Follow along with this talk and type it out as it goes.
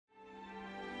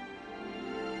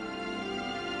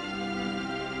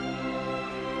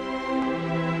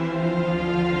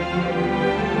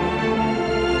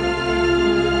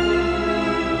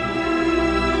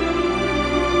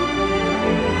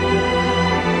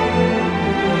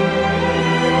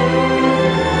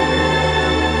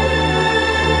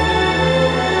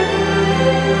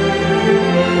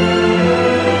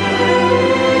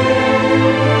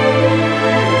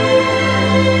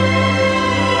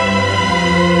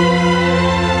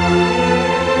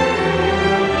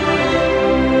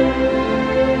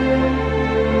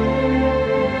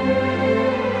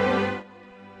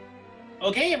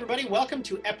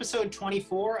episode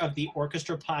 24 of the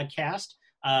Orchestra podcast.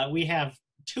 We have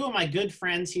two of my good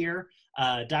friends here,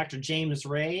 Dr. James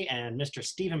Ray and Mr.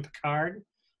 Stephen Pickard.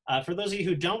 For those of you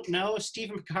who don't know,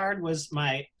 Stephen Pickard was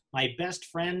my best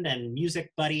friend and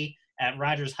music buddy at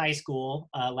Rogers High School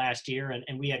last year,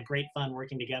 and we had great fun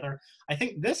working together. I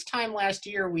think this time last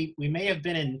year, we may have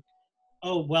been in,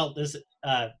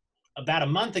 about a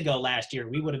month ago last year,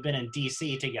 we would have been in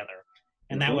DC together.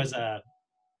 And that was a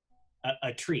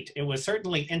treat. It was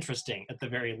certainly interesting at the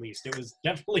very least. It was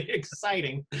definitely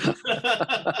exciting.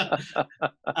 But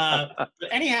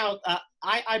anyhow,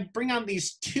 I bring on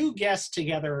these two guests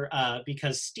together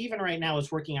because Stephen right now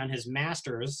is working on his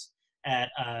master's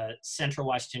at Central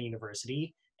Washington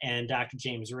University, and Dr.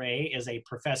 James Ray is a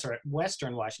professor at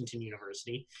Western Washington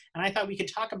University. And I thought we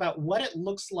could talk about what it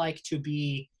looks like to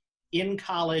be in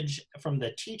college from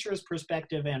the teacher's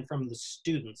perspective and from the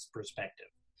student's perspective.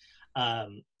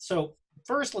 So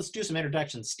first, let's do some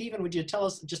introductions. Stephen, would you tell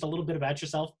us just a little bit about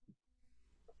yourself?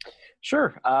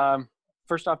 Sure.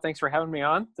 First off, thanks for having me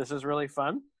on. This is really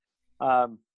fun.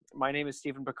 My name is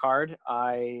Stephen Pickard.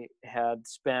 I had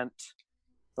spent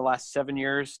the last 7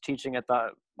 years teaching at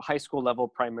the high school level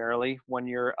primarily, 1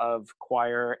 year of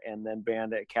choir and then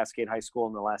band at Cascade High School,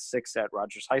 and the last 6 at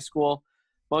Rogers High School.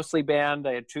 Mostly band.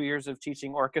 I had 2 years of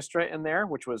teaching orchestra in there,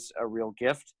 which was a real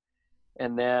gift.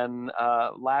 And then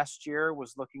last year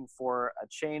was looking for a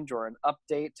change or an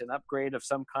update, an upgrade of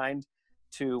some kind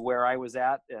to where I was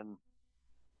at, and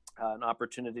an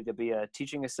opportunity to be a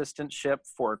teaching assistantship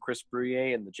for Chris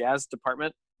Bruyere in the jazz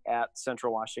department at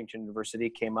Central Washington University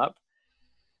came up.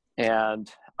 And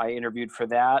I interviewed for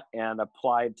that and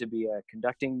applied to be a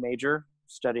conducting major,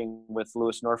 studying with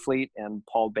Louis Norfleet and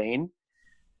Paul Bain.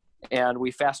 And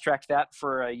we fast-tracked that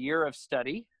for a year of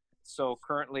study. So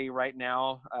currently, right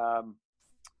now,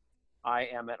 I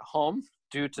am at home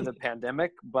due to the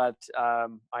pandemic, but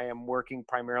I am working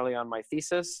primarily on my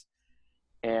thesis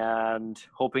and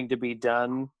hoping to be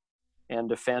done and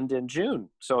defend in June.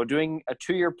 So doing a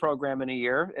 2-year program in a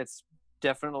year, it's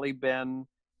definitely been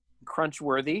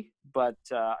crunch-worthy, but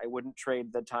I wouldn't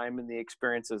trade the time and the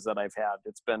experiences that I've had.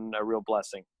 It's been a real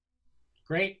blessing.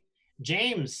 Great.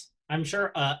 James, I'm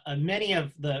sure many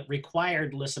of the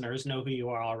required listeners know who you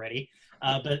are already,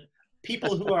 but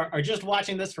people who are just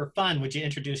watching this for fun, would you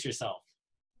introduce yourself?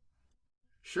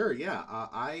 Sure, yeah.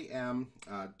 I am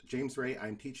James Ray.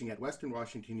 I'm teaching at Western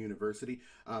Washington University,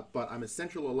 but I'm a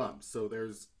Central alum, so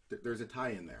there's a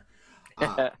tie in there.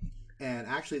 And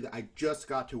actually, I just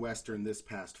got to Western this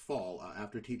past fall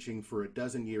after teaching for a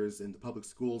dozen years in the public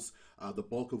schools, the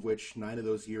bulk of which, 9 of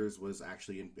those years, was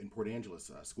actually in Port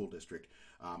Angeles School District.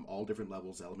 All different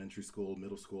levels, elementary school,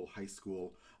 middle school, high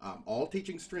school, all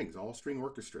teaching strings, all string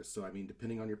orchestras. So, I mean,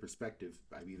 depending on your perspective,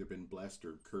 I've either been blessed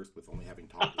or cursed with only having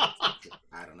taught to it.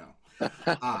 I don't know.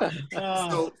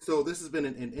 So this has been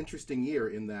an interesting year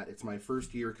in that it's my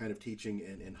first year kind of teaching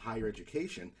in higher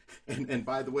education. And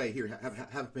by the way, here,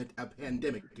 have a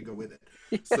pandemic to go with it.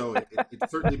 So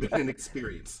it's certainly been an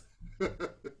experience.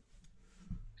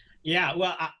 Yeah,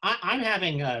 well, I'm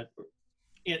having,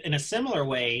 in a similar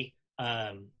way,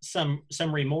 some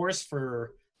remorse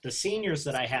for the seniors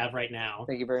that I have right now.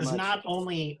 Thank you very much. Not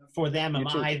only for them am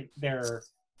I their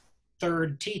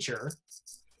third teacher,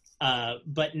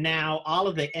 but now all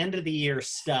of the end of the year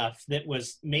stuff that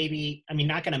was maybe, I mean,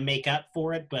 not going to make up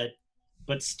for it, but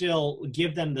still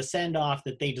give them the send off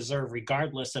that they deserve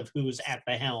regardless of who's at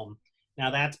the helm.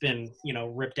 Now that's been,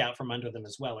 ripped out from under them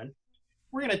as well. And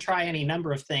we're going to try any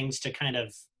number of things to kind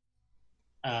of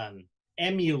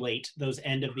emulate those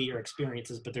end of the year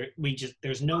experiences, but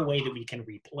there's no way that we can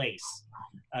replace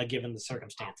given the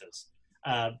circumstances.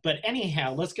 But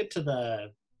anyhow, let's get to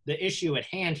the issue at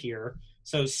hand here.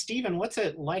 So Stephen, what's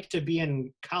it like to be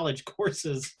in college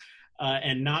courses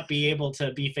and not be able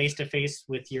to be face-to-face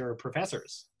with your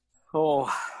professors? Oh,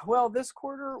 well, this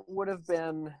quarter would have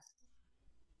been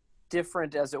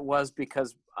different as it was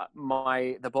because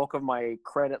the bulk of my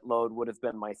credit load would have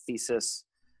been my thesis.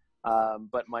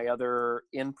 But my other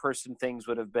in-person things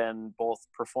would have been both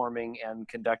performing and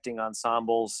conducting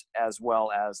ensembles as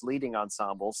well as leading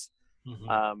ensembles.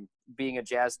 Mm-hmm. Being a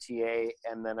jazz TA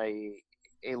and then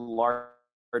a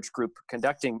large group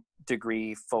conducting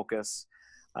degree focus,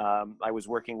 I was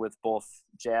working with both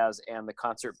jazz and the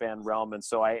concert band realm. And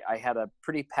so I had a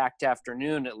pretty packed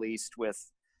afternoon, at least,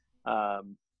 with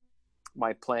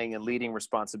my playing and leading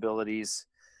responsibilities.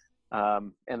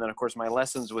 And then, of course, my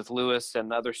lessons with Louis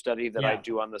and other study that I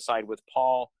do on the side with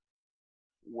Paul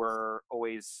were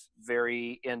always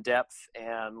very in-depth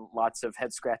and lots of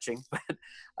head scratching. But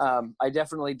I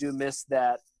definitely do miss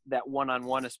that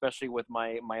one-on-one, especially with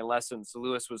my lessons. So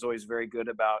Louis was always very good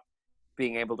about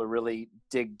being able to really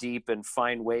dig deep and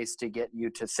find ways to get you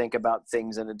to think about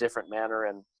things in a different manner.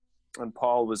 And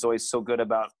Paul was always so good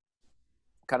about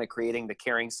kind of creating the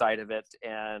caring side of it,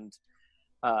 and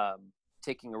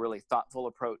taking a really thoughtful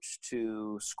approach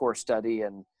to score study.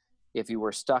 And if you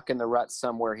were stuck in the rut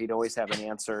somewhere, he'd always have an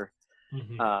answer.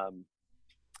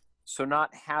 So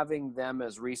not having them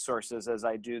as resources as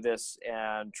I do this,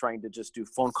 and trying to just do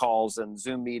phone calls and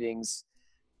Zoom meetings,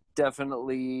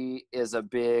 definitely is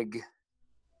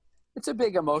it's a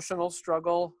big emotional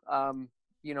struggle.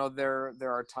 There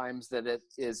are times that it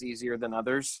is easier than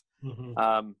others.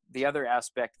 The other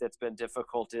aspect that's been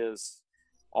difficult is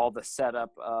all the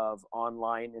setup of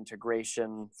online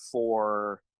integration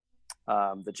for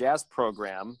the jazz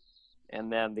program.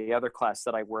 And then the other class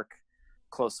that I work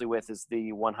closely with is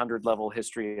the 100 level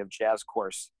history of jazz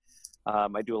course.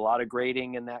 I do a lot of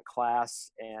grading in that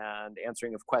class and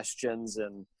answering of questions.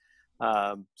 And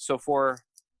so for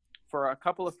a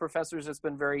couple of professors, it's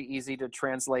been very easy to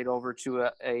translate over to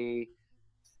a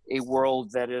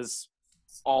world that is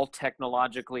all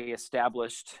technologically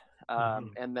established.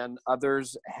 And then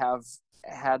others have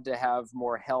had to have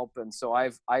more help. And so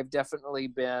I've definitely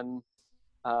been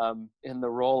in the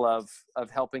role of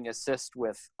helping assist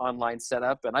with online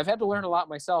setup. And I've had to learn a lot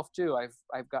myself too.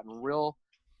 I've gotten real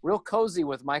cozy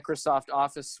with Microsoft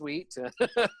Office Suite.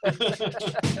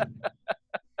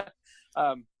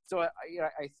 So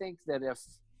I think that if,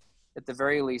 at the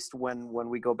very least, when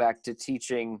we go back to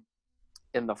teaching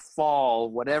in the fall,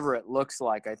 whatever it looks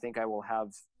like, I think I will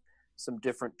have some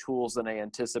different tools than I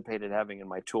anticipated having in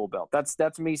my tool belt.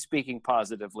 That's me speaking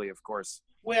positively, of course.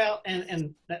 Well,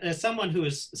 and as someone who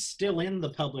is still in the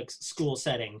public school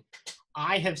setting,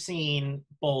 I have seen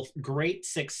both great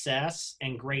success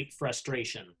and great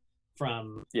frustration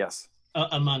from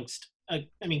amongst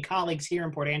colleagues here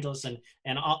in Port Angeles and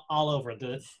all over.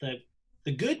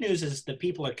 The good news is that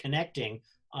people are connecting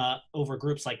over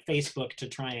groups like Facebook to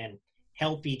try and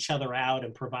help each other out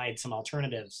and provide some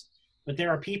alternatives. But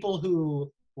there are people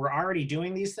who were already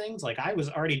doing these things. Like I was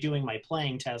already doing my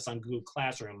playing tests on Google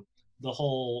Classroom the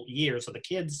whole year. So the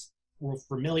kids were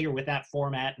familiar with that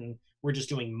format and we're just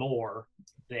doing more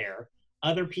there.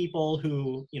 Other people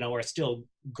who, are still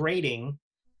grading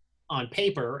on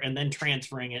paper and then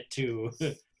transferring it to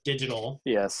digital.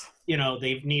 Yes.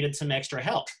 They've needed some extra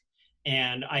help.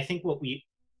 And I think what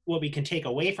we can take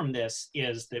away from this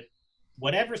is that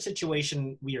whatever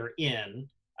situation we are in,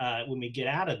 when we get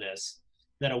out of this,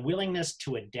 that a willingness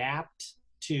to adapt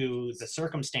to the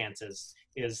circumstances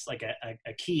is like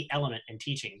a key element in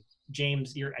teaching.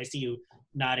 James, I see you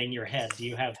nodding your head. Do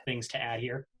you have things to add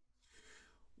here?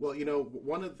 Well,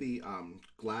 one of the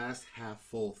glass half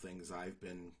full things I've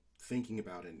been thinking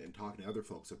about and talking to other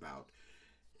folks about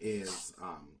is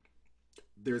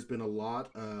there's been a lot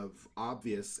of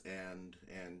obvious and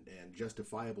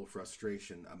justifiable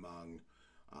frustration among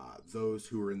those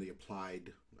who are in the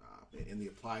applied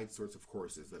sorts of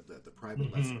courses, the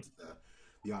private lessons,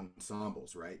 the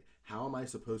ensembles, right? How am I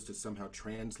supposed to somehow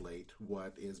translate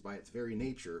what is by its very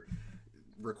nature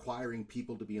requiring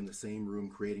people to be in the same room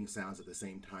creating sounds at the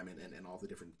same time and all the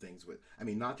different things with,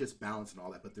 not just balance and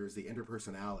all that, but there's the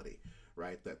interpersonality,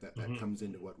 right? That comes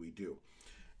into what we do.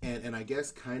 And I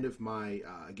guess kind of my,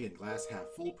 again, glass half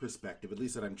full perspective, at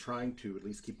least that I'm trying to at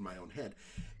least keep in my own head,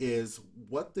 is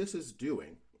what this is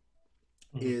doing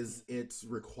is it's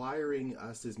requiring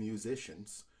us as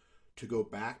musicians to go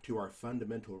back to our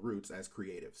fundamental roots as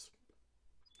creatives.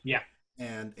 Yeah.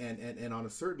 And on a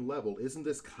certain level, isn't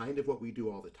this kind of what we do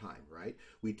all the time, right?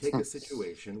 We take a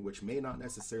situation which may not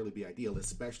necessarily be ideal,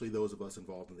 especially those of us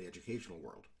involved in the educational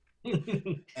world,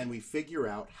 and we figure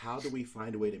out, how do we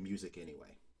find a way to music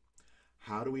anyway?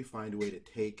 How do we find a way to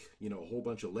take, a whole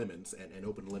bunch of lemons and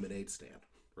open a lemonade stand,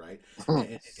 right?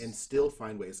 And still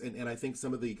find ways. And I think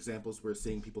some of the examples we're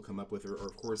seeing people come up with are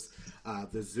of course,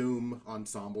 the Zoom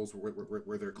ensembles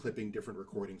where they're clipping different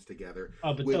recordings together.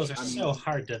 Oh, but those are so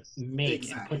hard to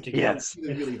make and put together. Yes.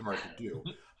 It's really hard to do.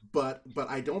 But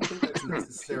I don't think that's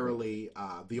necessarily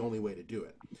the only way to do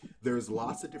it. There's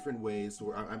lots of different ways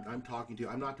where I'm talking to.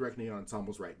 I'm not directing on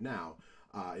ensembles right now,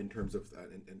 in terms of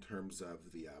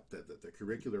the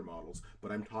curricular models,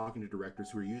 but I'm talking to directors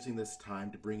who are using this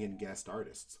time to bring in guest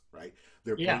artists. Right?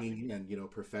 They're bringing in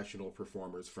professional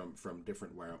performers from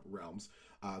different realms.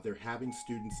 They're having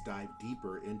students dive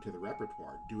deeper into the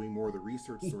repertoire, doing more of the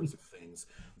research sorts of things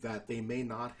that they may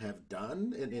not have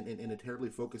done in a terribly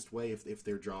focused way if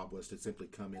their job was to simply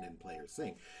come in and play or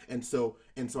sing. And so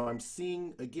I'm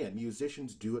seeing, again,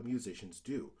 musicians do what musicians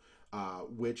do.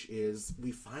 which is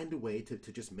we find a way to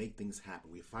just make things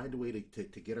happen. We find a way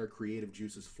to get our creative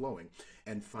juices flowing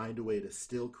and find a way to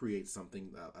still create something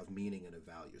of meaning and of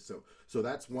value. So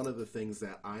that's one of the things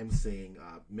that I'm saying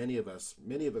many of us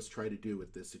try to do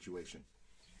with this situation.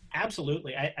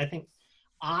 Absolutely. I think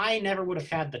I never would have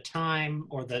had the time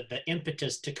or the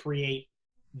impetus to create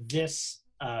this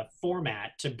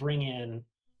format to bring in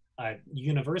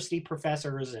university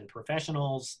professors and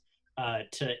professionals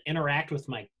to interact with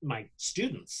my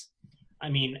students. I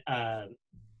mean,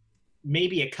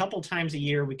 maybe a couple times a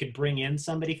year we could bring in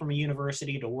somebody from a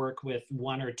university to work with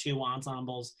one or two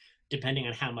ensembles, depending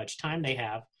on how much time they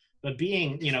have. But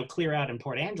being, clear out in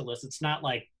Port Angeles, it's not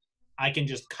like I can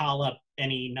just call up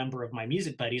any number of my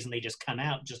music buddies and they just come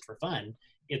out just for fun.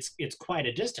 It's quite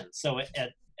a distance. So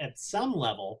at some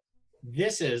level,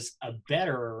 this is a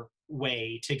better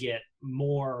way to get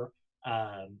more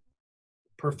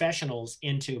professionals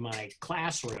into my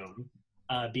classroom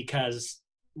because,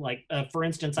 for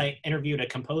instance, I interviewed a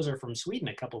composer from Sweden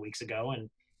a couple weeks ago, and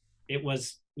it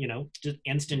was, just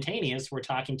instantaneous. We're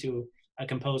talking to a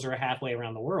composer halfway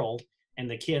around the world, and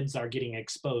the kids are getting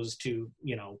exposed to,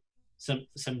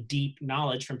 some deep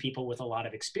knowledge from people with a lot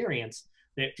of experience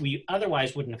that we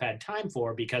otherwise wouldn't have had time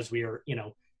for because we are,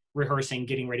 rehearsing,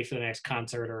 getting ready for the next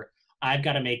concert, or I've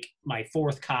got to make my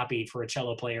fourth copy for a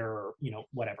cello player, or,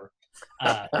 whatever.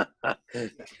 That's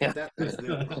have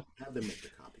them make the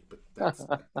copy, but that's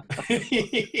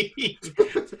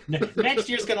next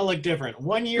year's going to look different.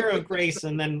 1 year of grace,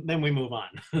 and then we move on.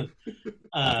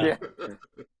 Yeah.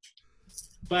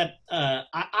 But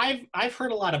I've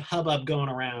heard a lot of hubbub going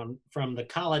around from the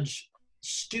college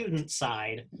student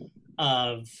side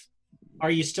of,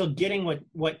 are you still getting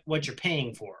what you're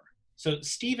paying for? So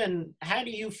Stephen, how do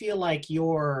you feel like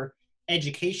your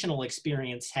educational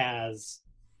experience has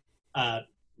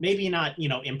maybe not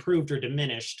improved or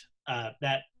diminished?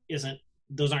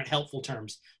 Those aren't helpful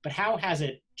terms, but how has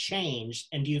it changed?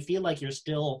 And do you feel like you're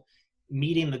still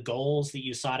meeting the goals that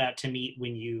you sought out to meet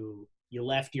when you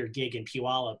left your gig in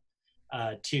Puyallup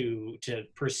to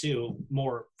pursue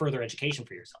more further education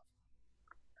for yourself?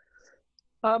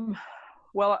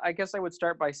 Well, I guess I would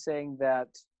start by saying that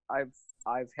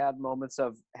I've had moments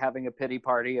of having a pity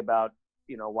party about,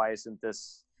 why isn't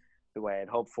this the way I'd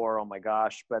hoped for? Oh my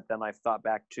gosh. But then I've thought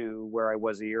back to where I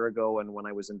was a year ago and when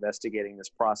I was investigating this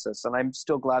process, and I'm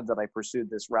still glad that I pursued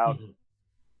this route. Mm-hmm.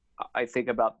 I think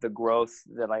about the growth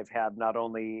that I've had, not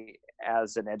only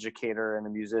as an educator and a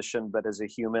musician, but as a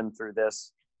human through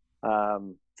this.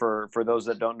 For those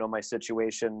that don't know my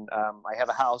situation, I have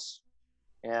a house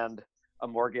and a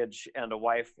mortgage and a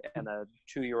wife and a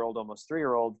 2-year-old, almost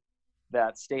 3-year-old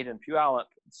that stayed in Puyallup.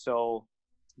 So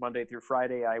Monday through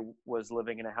Friday, I was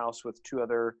living in a house with 2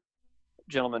 other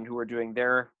gentlemen who were doing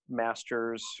their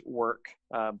master's work,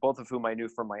 both of whom I knew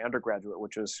from my undergraduate,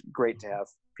 which was great to have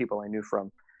people I knew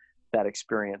from that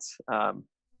experience.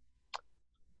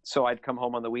 So I'd come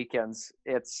home on the weekends.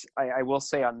 I will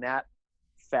say on that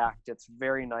fact, it's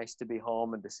very nice to be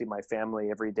home and to see my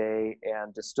family every day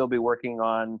and to still be working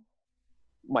on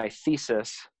my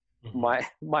thesis.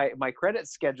 Mm-hmm. My credit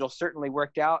schedule certainly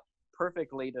worked out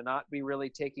perfectly to not be really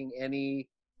taking any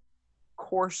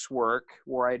coursework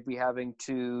where I'd be having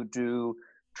to do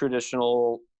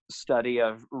traditional study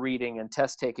of reading and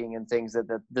test taking and things that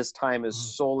this time is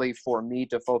solely for me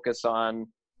to focus on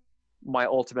my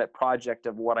ultimate project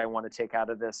of what I want to take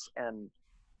out of this and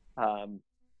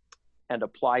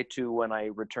apply to when I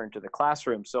return to the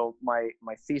classroom. So my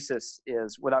thesis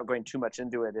is, without going too much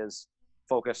into it, is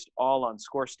focused all on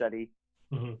score study.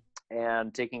 Mm-hmm.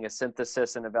 And taking a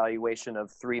synthesis and evaluation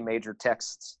of 3 major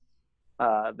texts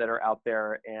that are out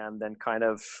there. And then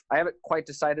I haven't quite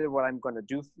decided what I'm going to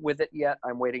do with it yet.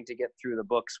 I'm waiting to get through the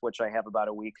books, which I have about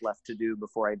a week left to do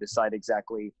before I decide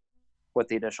exactly what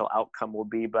the initial outcome will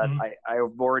be. But mm-hmm.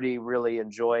 I've already really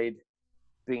enjoyed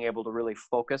being able to really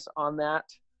focus on that.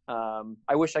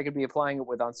 I wish I could be applying it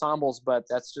with ensembles, but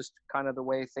that's just kind of the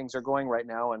way things are going right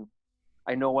now. And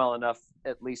I know well enough,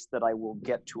 at least, that I will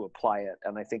get to apply it.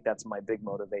 And I think that's my big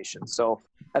motivation. So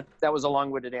that was a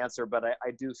long-winded answer, but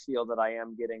I do feel that I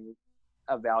am getting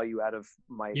a value out of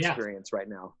my experience right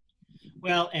now.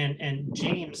 Well, and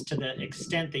James, to the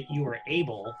extent that you are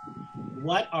able,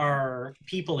 what are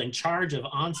people in charge of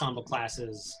ensemble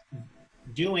classes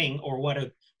doing, or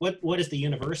what is the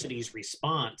university's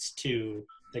response to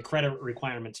the credit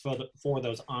requirements for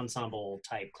those ensemble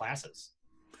type classes?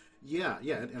 Yeah,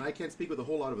 and I can't speak with a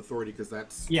whole lot of authority because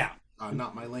that's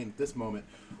not my lane at this moment.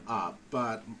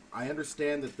 But I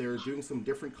understand that they're doing some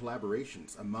different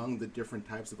collaborations among the different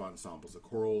types of ensembles, the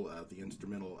choral, the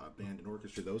instrumental, band and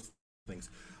orchestra, those things.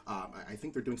 I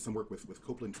think they're doing some work with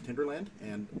Copeland's Tinderland,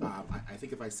 and I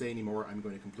think if I say any more, I'm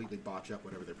going to completely botch up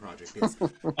whatever their project is.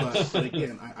 But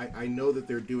again, I know that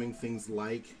they're doing things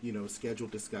like,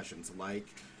 scheduled discussions, like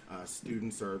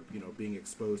students are, being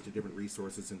exposed to different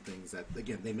resources and things that,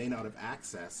 again, they may not have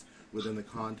access within the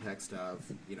context of,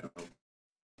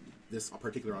 this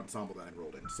particular ensemble that I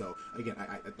enrolled in. So again,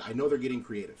 I know they're getting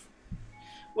creative.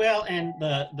 Well, and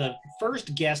the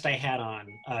first guest I had on,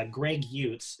 Greg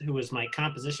Utes, who was my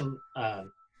composition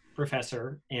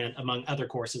professor, and among other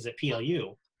courses at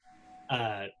PLU,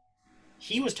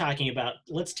 he was talking about,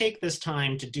 let's take this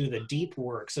time to do the deep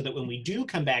work so that when we do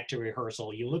come back to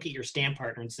rehearsal, you look at your stand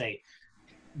partner and say,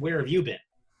 where have you been?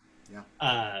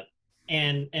 Yeah.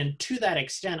 And to that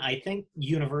extent, I think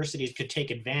universities could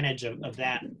take advantage of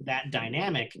that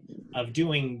dynamic of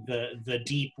doing the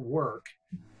deep work.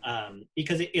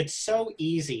 Because it's so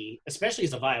easy, especially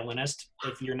as a violinist,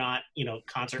 if you're not,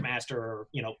 concertmaster or,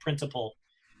 principal,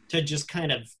 to just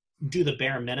kind of do the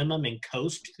bare minimum and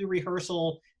coast through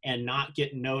rehearsal and not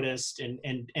get noticed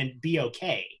and be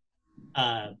okay.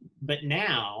 But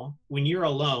now, when you're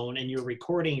alone and you're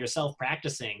recording yourself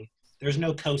practicing, there's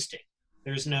no coasting.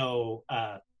 There's no,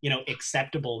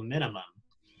 acceptable minimum.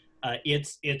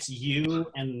 It's you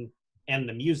and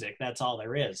the music. That's all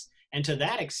there is. And to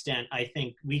that extent, I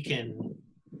think we can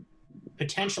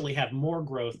potentially have more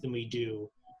growth than we do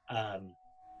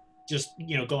just,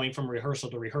 going from rehearsal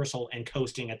to rehearsal and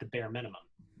coasting at the bare minimum.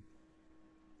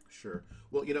 Sure.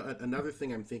 Well, another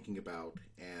thing I'm thinking about,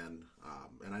 and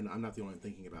I'm not the only one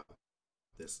thinking about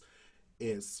this,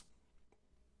 is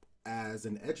as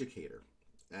an educator,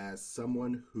 as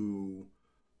someone who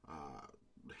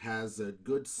has a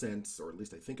good sense, or at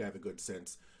least I think I have a good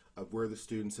sense, of where the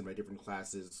students in my different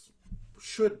classes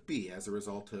should be as a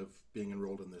result of being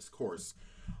enrolled in this course.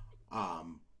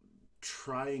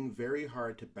 Trying very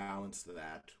hard to balance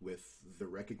that with the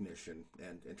recognition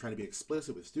and trying to be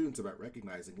explicit with students about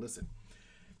recognizing, listen,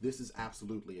 this is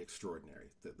absolutely extraordinary,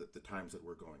 the times that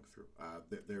we're going through.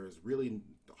 There is really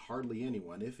hardly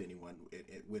anyone, if anyone,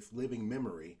 with living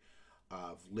memory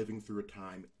of living through a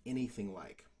time anything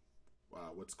like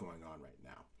what's going on right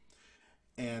now.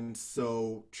 And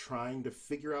so trying to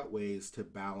figure out ways to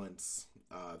balance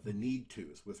the need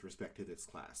tos with respect to this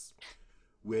class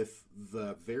with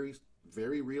the very,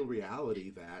 very real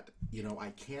reality that, I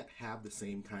can't have the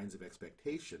same kinds of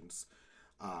expectations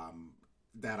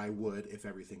that I would if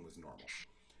everything was normal.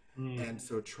 And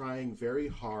so trying very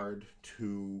hard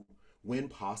to, when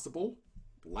possible,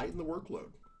 lighten the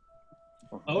workload.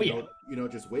 Oh, yeah.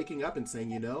 Just waking up and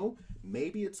saying,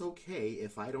 maybe it's okay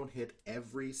if I don't hit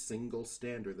every single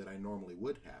standard that I normally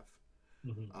would have.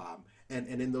 Mm-hmm. And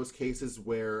in those cases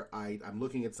where I'm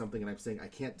looking at something and I'm saying I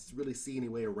can't really see any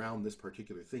way around this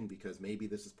particular thing because maybe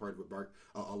this is part of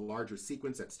a larger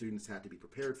sequence that students had to be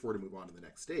prepared for to move on to the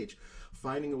next stage,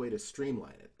 finding a way to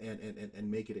streamline it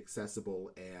and make it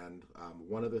accessible. And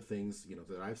one of the things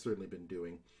that I've certainly been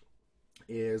doing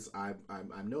is I'm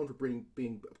known for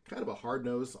being kind of a hard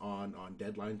nose on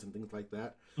deadlines and things like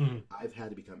that. Mm-hmm. I've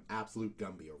had to become absolute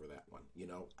Gumby over that one.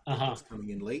 It's coming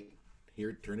in late.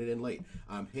 Here, turn it in late.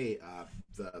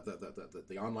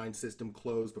 The online system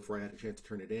closed before I had a chance to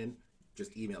turn it in.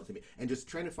 Just email it to me, and just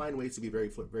trying to find ways to be very,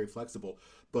 very flexible.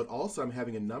 But also, I'm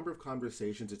having a number of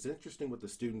conversations. It's interesting what the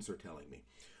students are telling me.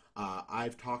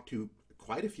 I've talked to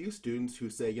quite a few students who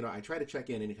say, I try to check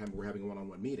in anytime we're having a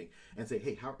one-on-one meeting and say,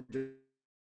 hey, how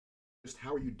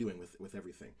are you doing with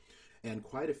everything? And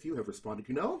quite a few have responded,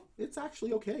 it's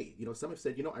actually okay. Some have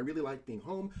said, I really like being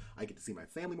home. I get to see my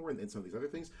family more and some of these other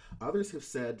things. Others have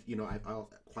said,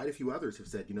 quite a few others have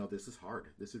said, this is hard.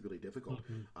 This is really difficult.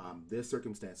 Mm-hmm. This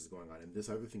circumstance is going on and this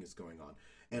other thing is going on.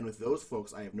 And with those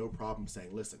folks, I have no problem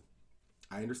saying, listen,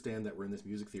 I understand that we're in this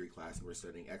music theory class and we're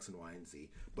studying X and Y and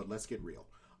Z, but let's get real.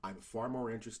 I'm far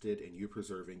more interested in you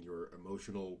preserving your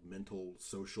emotional, mental,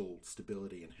 social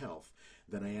stability and health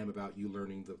than I am about you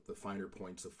learning the finer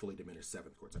points of fully diminished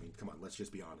seventh chords. I mean, come on, let's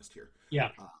just be honest here.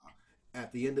 Yeah.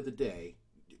 At the end of the day,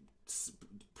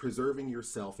 preserving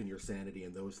yourself and your sanity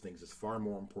and those things is far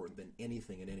more important than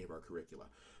anything in any of our curricula.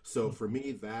 So for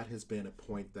me, that has been a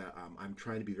point that I'm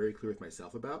trying to be very clear with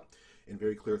myself about and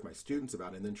very clear with my students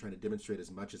about, and then trying to demonstrate as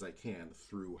much as I can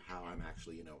through how I'm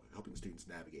actually, helping students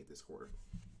navigate this quarter.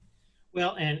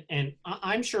 Well, and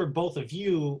I'm sure both of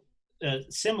you,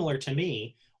 similar to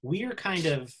me, we are kind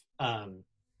of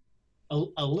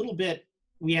a little bit.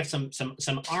 We have some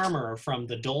armor from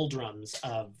the doldrums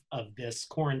of this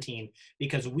quarantine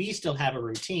because we still have a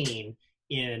routine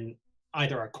in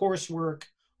either our coursework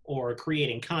or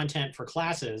creating content for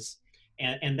classes,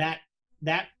 and that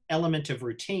element of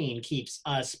routine keeps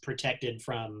us protected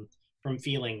from from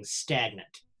feeling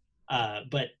stagnant.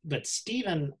 But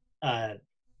Stephen,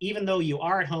 even though you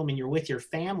are at home and you're with your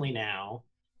family now,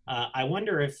 I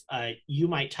wonder if you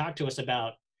might talk to us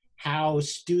about how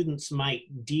students might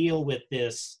deal with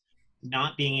this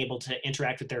not being able to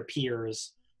interact with their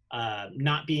peers,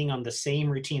 not being on the same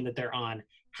routine that they're on.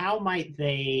 How might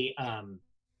they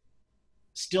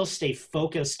still stay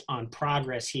focused on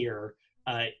progress here,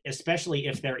 especially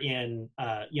if they're in,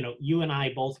 you and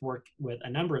I both work with a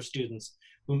number of students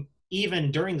who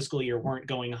even during the school year weren't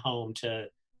going home to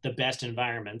the best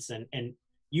environments. And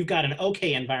you've got an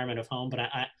okay environment of home, but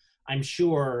I'm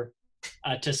sure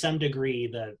to some degree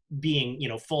the being,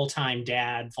 full-time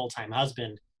dad, full-time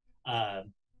husband, a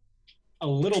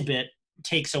little bit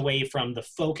takes away from the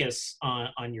focus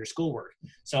on your schoolwork.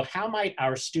 So how might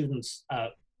our students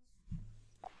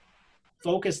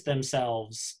focus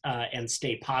themselves and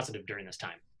stay positive during this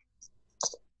time?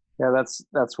 Yeah,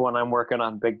 that's one I'm working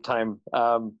on big time.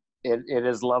 It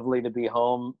is lovely to be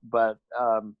home, but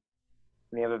when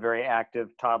you have a very active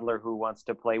toddler who wants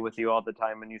to play with you all the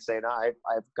time, and you say, "No,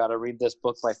 I've got to read this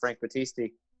book by Frank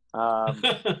Battisti,"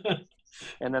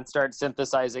 and then start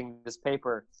synthesizing this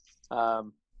paper.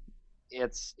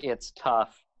 It's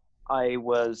tough. I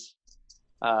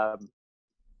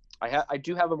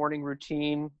do have a morning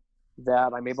routine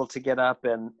that I'm able to get up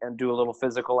and do a little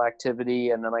physical activity,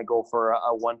 and then I go for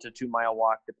a 1 to 2 mile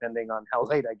walk, depending on how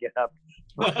late I get up.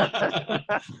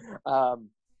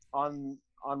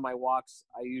 On my walks,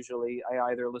 I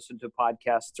either listen to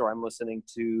podcasts or I'm listening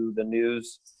to the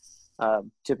news,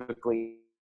 typically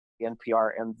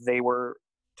NPR, and they were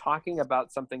talking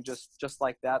about something just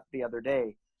like that the other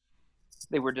day.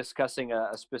 They were discussing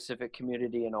a specific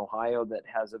community in Ohio that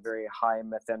has a very high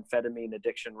methamphetamine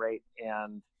addiction rate,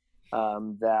 and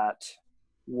that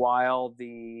while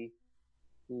the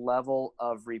level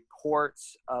of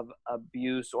reports of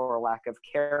abuse or lack of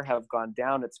care have gone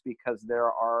down, it's because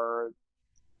there are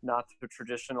not the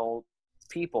traditional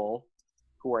people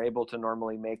who are able to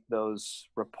normally make those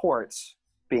reports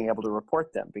being able to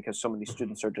report them, because so many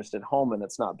students are just at home and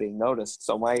it's not being noticed.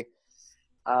 So my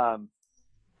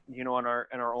in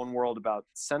our own world about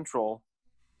Central,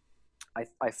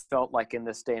 I felt like in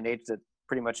this day and age that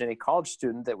pretty much any college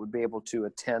student that would be able to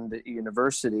attend a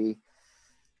university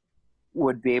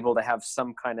would be able to have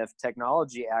some kind of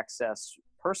technology access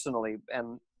personally.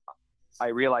 And I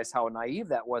realize how naive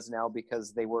that was now,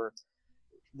 because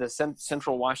the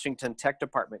Central Washington Tech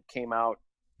Department came out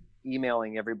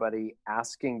emailing everybody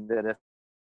asking that if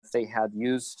they had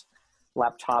used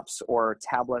laptops or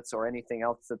tablets or anything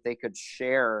else that they could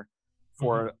share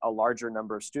for a larger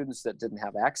number of students that didn't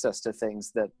have access to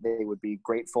things, that they would be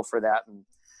grateful for that. And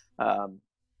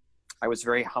I was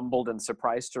very humbled and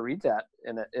surprised to read that.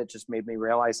 And it just made me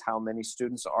realize how many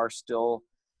students are still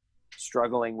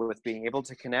struggling with being able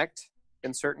to connect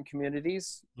in certain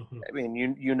communities. I mean,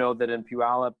 you know that in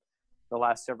Puyallup, the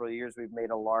last several years, we've made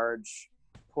a large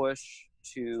push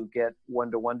to get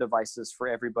one-to-one devices for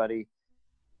everybody.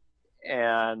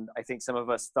 And I think some of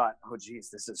us thought, oh,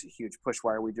 geez, this is a huge push.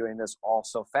 Why are we doing this all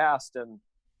so fast? And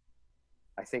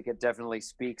I think it definitely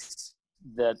speaks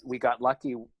that we got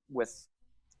lucky with,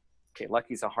 okay,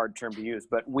 lucky's a hard term to use,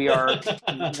 but we are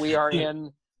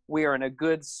in a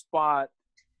good spot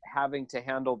having to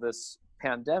handle this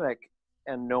pandemic,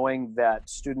 and knowing that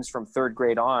students from third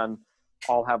grade on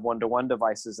all have one-to-one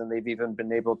devices, and they've even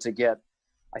been able to get,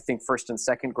 I think, first and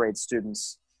second grade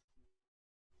students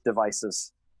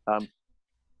devices.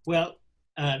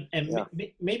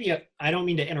 Maybe I don't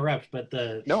mean to interrupt, but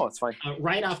no, it's fine.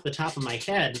 Right off the top of my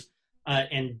head,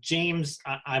 and James,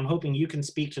 I'm hoping you can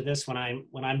speak to this when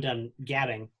I'm done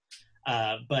gabbing.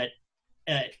 But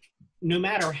no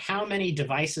matter how many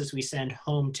devices we send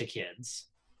home to kids,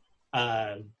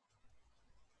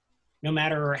 no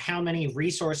matter how many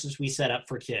resources we set up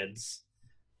for kids,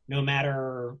 no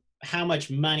matter how much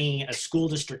money a school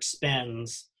district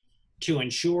spends to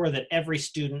ensure that every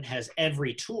student has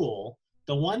every tool,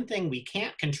 the one thing we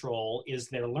can't control is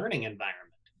their learning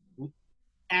environment.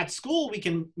 At school, we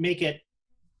can make it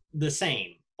the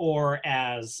same or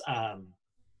as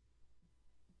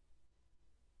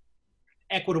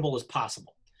equitable as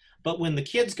possible. But when the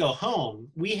kids go home,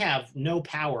 we have no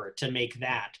power to make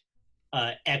that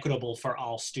equitable for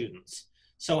all students.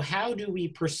 So how do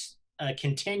we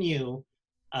continue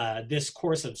this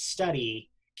course of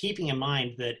study, keeping in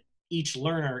mind that each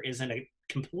learner is in a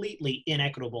completely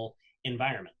inequitable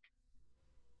environment?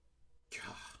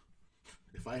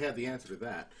 If I had the answer to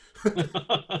that.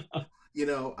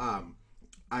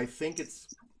 I think it's,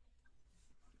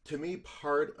 to me,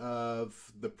 part of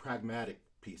the pragmatic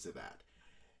piece of that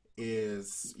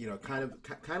is, kind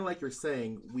of like you're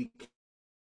saying, we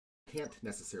can't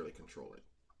necessarily control it.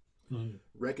 Mm.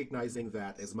 Recognizing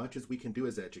that as much as we can do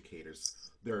as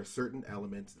educators, there are certain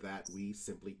elements that we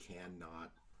simply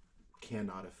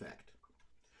cannot affect.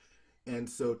 And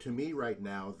so to me right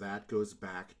now, um, that goes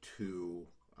back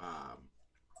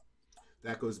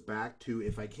to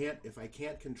if I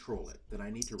can't control it, then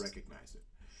I need to recognize it.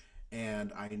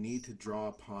 And I need to draw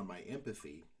upon my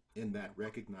empathy in that,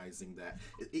 recognizing that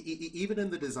even in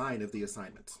the design of the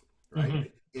assignments, right? Mm-hmm.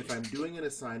 If I'm doing an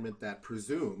assignment that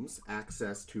presumes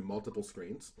access to multiple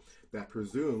screens, that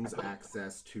presumes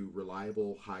access to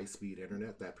reliable high speed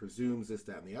internet, that presumes this,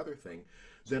 that, and the other thing,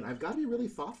 then I've got to be really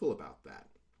thoughtful about that.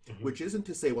 Mm-hmm. Which isn't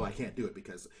to say, well, I can't do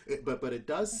it but it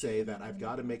does say that I've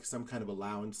got to make some kind of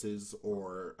allowances,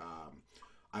 or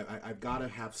I've got to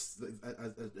have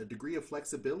a degree of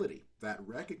flexibility that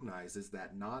recognizes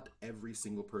that not every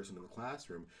single person in the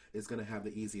classroom is going to have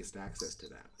the easiest access to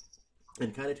that.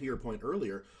 And kind of to your point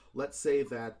earlier, let's say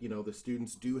that, the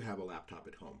students do have a laptop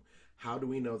at home. How do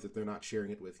we know that they're not sharing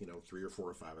it with, 3 or 4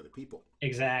 or 5 other people?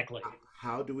 Exactly.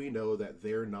 How do we know that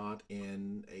they're not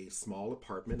in a small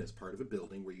apartment as part of a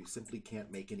building where you simply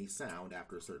can't make any sound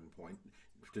after a certain point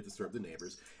to disturb the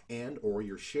neighbors, and or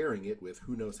you're sharing it with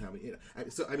who knows how many?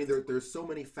 So I mean, there's so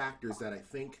many factors that I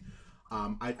think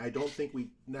I don't think we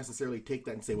necessarily take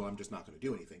that and say, well, I'm just not going to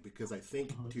do anything, because I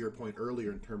think to your point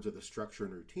earlier in terms of the structure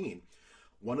and routine,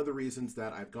 one of the reasons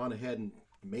that I've gone ahead and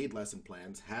made lesson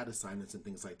plans, had assignments and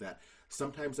things like that,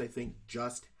 sometimes I think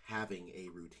just having a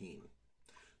routine,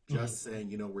 just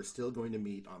saying, we're still going to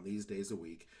meet on these days a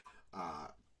week,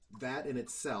 that in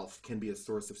itself can be a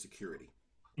source of security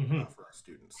for our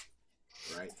students,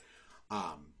 right?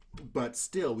 But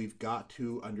still, we've got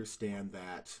to understand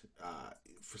that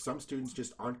for some students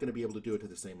just aren't going to be able to do it to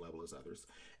the same level as others.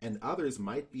 And others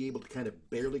might be able to kind of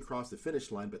barely cross the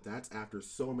finish line, but that's after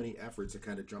so many efforts to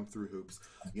kind of jump through hoops,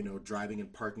 driving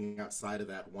and parking outside of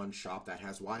that one shop that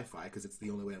has Wi-Fi because it's the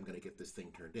only way I'm going to get this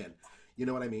thing turned in. You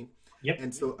know what I mean? Yep.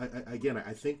 And so,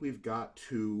 I think we've got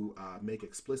to make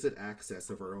explicit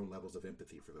access of our own levels of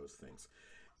empathy for those things.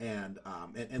 And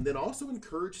then also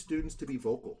encourage students to be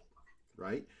vocal,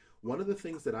 right? One of the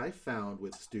things that I found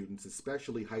with students,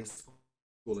 especially high school,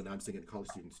 and I'm seeing it in college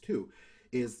students too,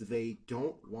 is they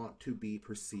don't want to be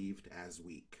perceived as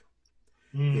weak.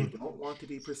 They don't want to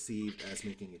be perceived as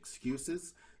making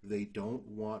excuses. They don't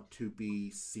want to be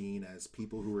seen as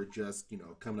people who are just,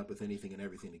 coming up with anything and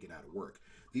everything to get out of work.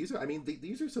 These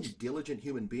are some diligent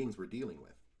human beings we're dealing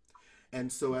with.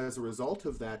 And so as a result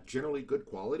of that generally good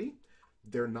quality,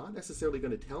 they're not necessarily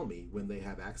going to tell me when they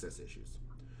have access issues.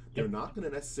 They're not going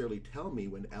to necessarily tell me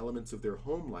when elements of their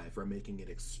home life are making it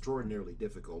extraordinarily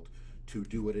difficult to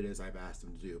do what it is I've asked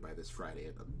them to do by this Friday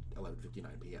at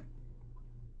 11:59 p.m.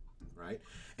 Right?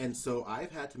 And so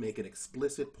I've had to make an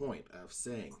explicit point of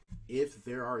saying, if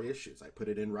there are issues, I put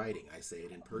it in writing, I say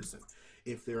it in person.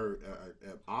 If there are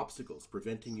obstacles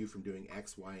preventing you from doing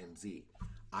X, Y, and Z,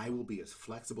 I will be as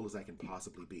flexible as I can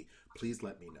possibly be. Please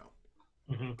let me know.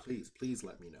 Please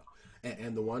let me know.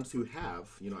 And the ones who have,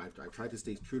 I've tried to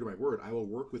stay true to my word. I will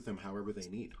work with them however they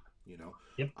need.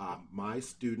 My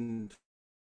students,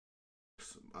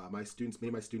 many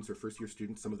of my students are first year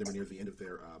students. Some of them are near the end of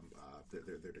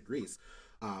their degrees.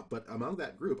 But among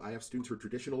that group, I have students who are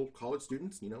traditional college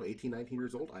students, 18, 19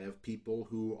 years old. I have people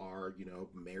who are,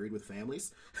 married with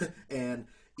families. And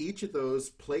each of those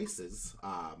places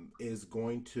is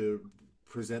going to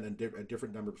present a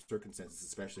different number of circumstances,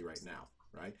 especially right now.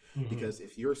 Right? Because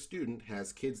if your student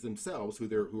has kids themselves who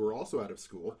are also out of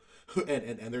school,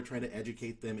 and they're trying to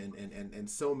educate them, and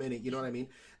so many, you know what I mean?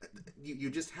 You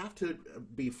just have to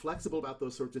be flexible about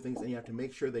those sorts of things, and you have to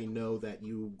make sure they know that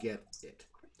you get it,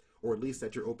 or at least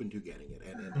that you're open to getting it,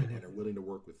 and are willing to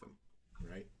work with them,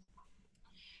 right?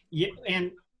 Yeah,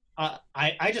 and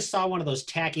I just saw one of those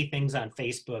tacky things on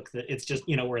Facebook that it's just,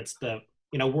 where it's the,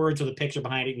 words with a picture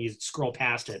behind it and you scroll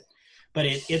past it. But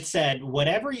it said,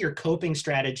 whatever your coping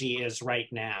strategy is right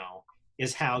now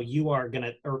is how you are going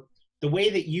to, or the way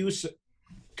that you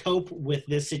cope with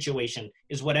this situation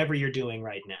is whatever you're doing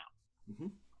right now.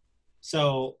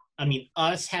 So, I mean,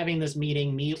 us having this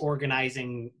meeting, me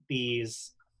organizing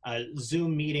these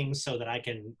Zoom meetings so that I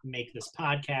can make this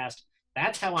podcast,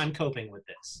 that's how I'm coping with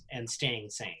this and staying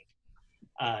sane.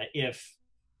 If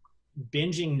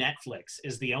binging Netflix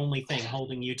is the only thing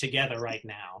holding you together right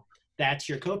now, that's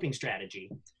your coping strategy.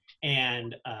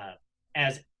 And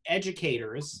as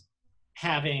educators,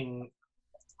 having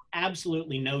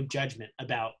absolutely no judgment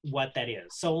about what that is,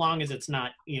 so long as it's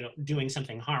not, doing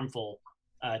something harmful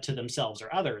to themselves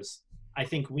or others, I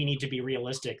think we need to be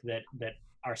realistic that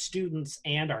our students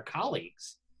and our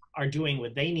colleagues are doing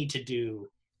what they need to do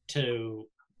to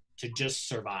to just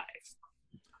survive.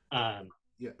 Yeah,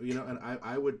 you know, and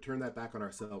I would turn that back on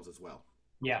ourselves as well.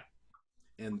 Yeah.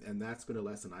 And that's been a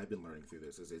lesson I've been learning through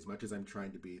this. Is as much as I'm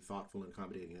trying to be thoughtful and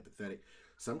accommodating and empathetic,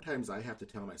 sometimes I have to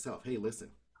tell myself, hey, listen,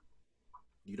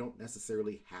 you don't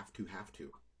necessarily have to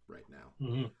right now.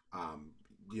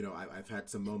 You know, I've had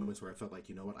some moments where I felt like,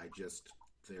 you know what,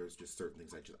 there's just certain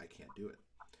things I can't do it.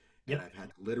 Yep. And I've had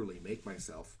to literally make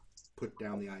myself put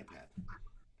down the iPad,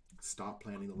 stop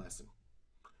planning the lesson,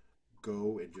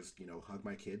 go and just, you know, hug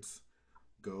my kids,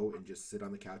 go and just sit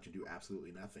on the couch and do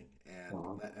absolutely nothing,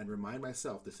 and remind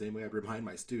myself the same way I'd remind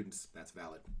my students, that's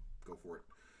valid, go for it.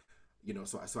 You know,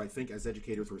 so I think as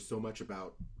educators, we're so much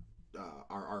about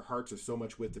our hearts are so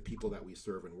much with the people that we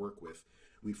serve and work with.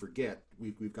 We forget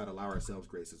we've got to allow ourselves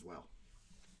grace as well.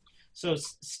 So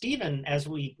Stephen, as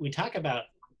we talk about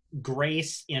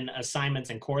grace in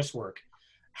assignments and coursework,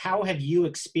 how have you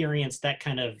experienced that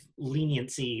kind of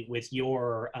leniency with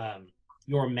your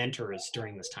mentors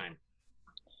during this time?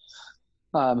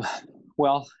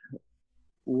 Well,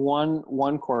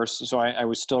 one course, so I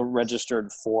was still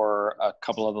registered for a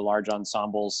couple of the large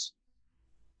ensembles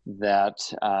that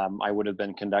I would have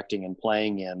been conducting and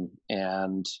playing in.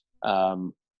 And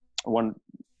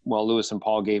Lewis and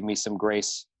Paul gave me some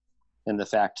grace in the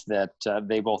fact that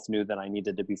they both knew that I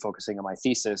needed to be focusing on my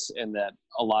thesis, and that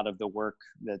a lot of the work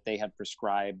that they had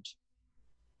prescribed,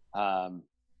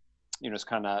 you know, it's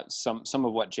kind of some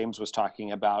of what James was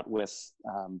talking about with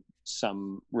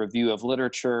some review of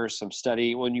literature, some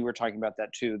study. When you were talking about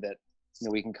that too, that, you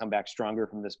know, we can come back stronger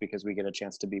from this because we get a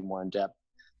chance to be more in depth.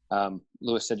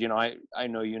 Lewis said, you know, I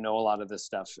know you know a lot of this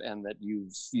stuff, and that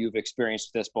you've experienced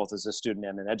this both as a student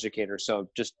and an educator. So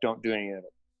just don't do any of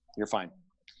it. You're fine.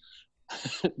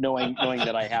 knowing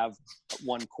that I have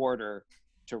 1 quarter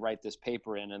to write this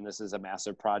paper in, and this is a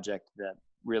massive project that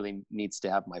really needs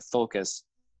to have my focus.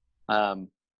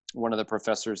 One of the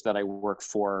professors that I work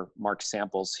for, Mark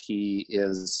Samples, he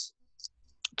is,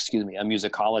 a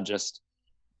musicologist,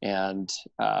 and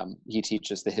he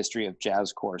teaches the history of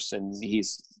jazz course. And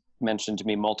he's mentioned to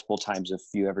me multiple times, if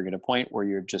you ever get a point where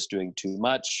you're just doing too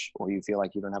much, or you feel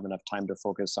like you don't have enough time to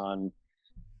focus on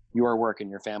your work and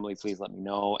your family, please let me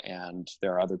know. And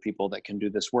there are other people that can do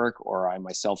this work, or I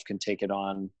myself can take it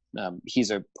on.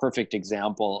 He's a perfect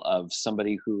example of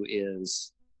somebody who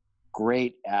is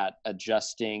great at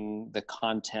adjusting the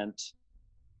content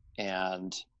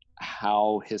and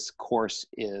how his course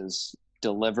is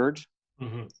delivered,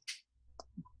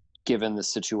 given the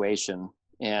situation,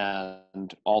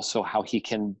 and also how he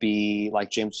can be, like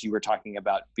James, you were talking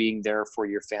about, being there for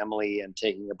your family and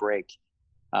taking a break.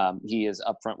 He is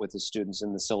upfront with his students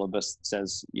in the syllabus that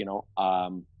says, you know,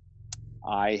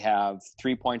 I have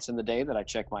 3 points in the day that I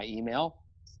check my email.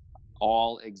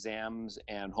 All exams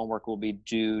and homework will be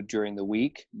due during the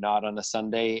week, not on a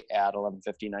Sunday at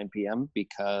 11:59 p.m.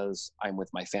 because I'm with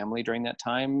my family during that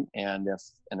time. And if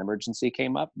an emergency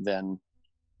came up, then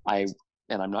I'm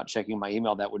not checking my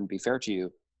email, that wouldn't be fair to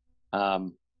you.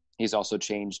 He's also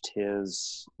changed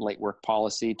his late work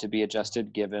policy to be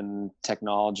adjusted given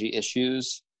technology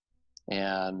issues,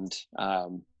 and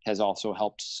has also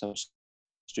helped some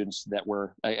students that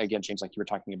were, again, James, like you were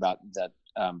talking about, that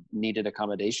needed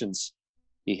accommodations.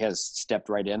 He has stepped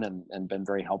right in and been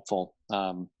very helpful.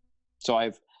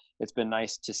 So it's been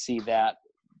nice to see that,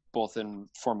 both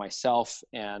for myself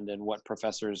and in what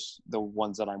professors, the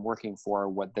ones that I'm working for,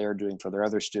 what they're doing for their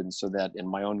other students, so that in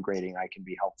my own grading, I can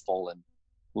be helpful and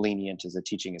lenient as a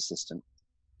teaching assistant.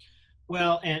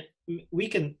 Well, and we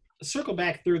can circle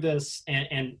back through this,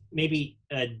 and maybe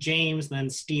James, then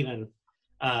Stephen.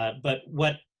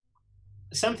 But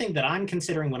something that I'm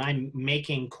considering when I'm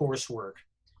making coursework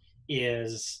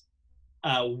is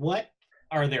what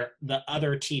are the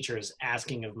other teachers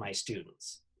asking of my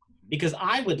students? Because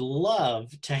I would love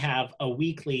to have a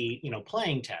weekly, you know,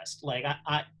 playing test. Like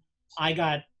I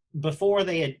got, before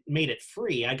they had made it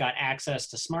free, I got access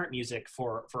to smart music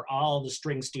for all the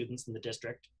string students in the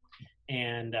district,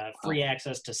 and free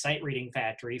access to Sight Reading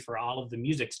Factory for all of the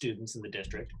music students in the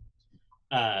district.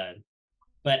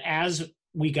 But as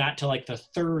we got to like the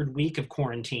 3rd week of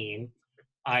quarantine,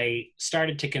 I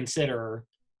started to consider,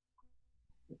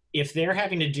 if they're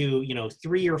having to do, you know,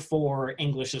 3 or 4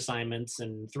 English assignments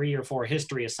and 3 or 4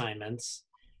 history assignments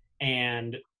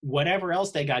and whatever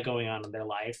else they got going on in their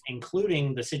life,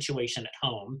 including the situation at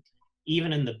home,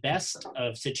 even in the best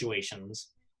of situations,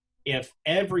 if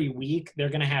every week they're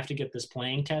going to have to get this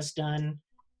playing test done,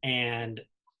 and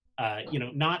you know,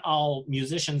 not all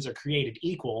musicians are created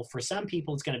equal. For some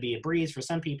people, it's going to be a breeze. For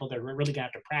some people, they're really going to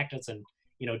have to practice and,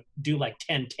 you know, do like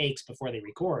 10 takes before they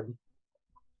record.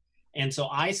 And so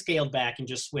I scaled back and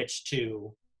just switched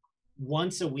to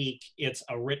once a week, it's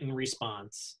a written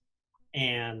response.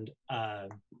 And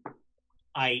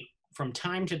I, from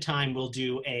time to time, will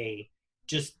do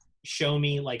just show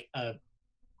me like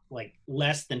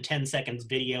less than 10 seconds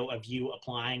video of you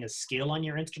applying a skill on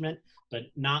your instrument, but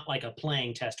not like a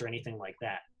playing test or anything like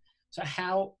that. So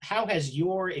how has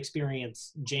your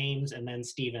experience, James and then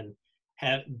Stephen,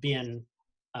 have been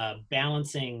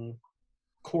balancing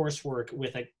coursework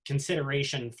with a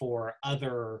consideration for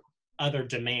other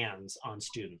demands on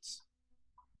students?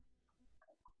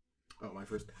 Oh, my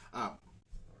first.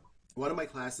 One of my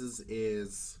classes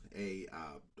is a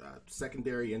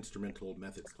secondary instrumental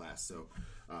methods class. So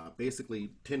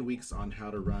basically 10 weeks on how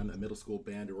to run a middle school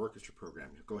band or orchestra program.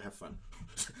 Go have fun.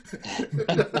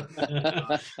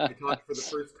 I taught for the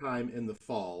first time in the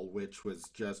fall, which was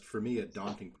just, for me, a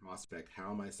daunting prospect.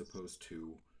 How am I supposed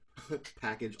to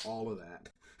package all of that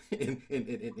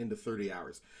into 30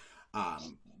 hours?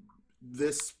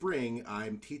 This spring,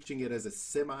 I'm teaching it as a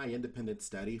semi-independent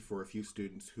study for a few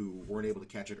students who weren't able to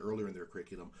catch it earlier in their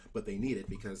curriculum, but they need it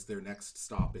because their next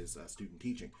stop is student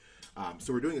teaching.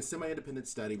 So we're doing a semi-independent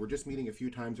study. We're just meeting a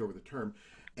few times over the term,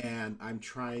 and I'm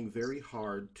trying very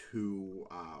hard to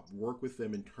work with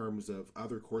them in terms of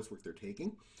other coursework they're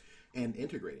taking and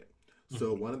integrate it.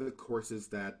 So one of the courses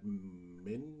that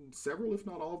several, if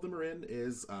not all of them are in,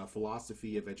 is a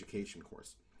philosophy of education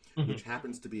course, which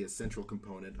happens to be a central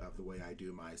component of the way I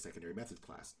do my secondary methods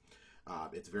class.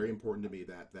 It's very important to me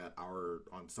that our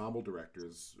ensemble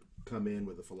directors come in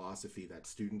with a philosophy that's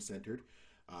student-centered,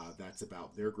 that's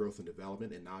about their growth and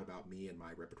development and not about me and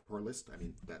my repertoire list. I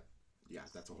mean,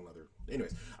 that's a whole other...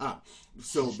 Anyways,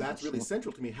 so that's really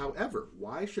central to me. However,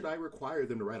 why should I require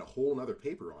them to write a whole other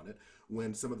paper on it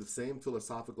when some of the same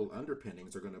philosophical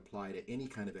underpinnings are going to apply to any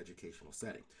kind of educational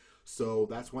setting? So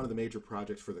that's one of the major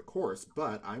projects for the course,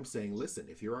 but I'm saying, listen,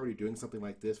 if you're already doing something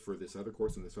like this for this other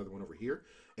course and this other one over here,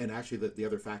 and actually the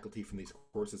other faculty from these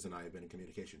courses and I have been in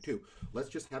communication too, let's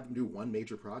just have them do one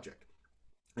major project.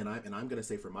 And I'm going to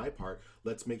say, for my part,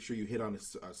 let's make sure you hit on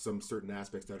some certain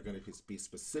aspects that are going to be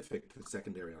specific to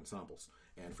secondary ensembles.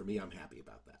 And for me, I'm happy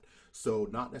about that. So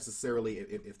not necessarily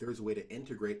if there's a way to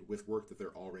integrate with work that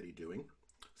they're already doing.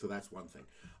 So that's one thing.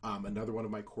 Another one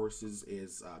of my courses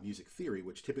is music theory,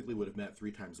 which typically would have met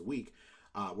 3 times a week.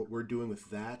 What we're doing with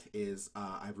that is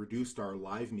I've reduced our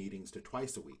live meetings to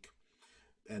twice a week.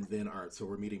 And then so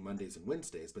we're meeting Mondays and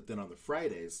Wednesdays, but then on the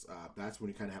Fridays, that's when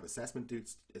we kind of have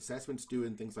assessments due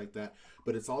and things like that.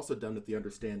 But it's also done with the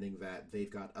understanding that they've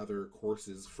got other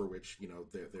courses for which,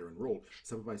 they're enrolled.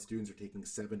 Some of my students are taking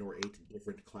 7 or 8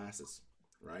 different classes,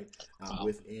 right?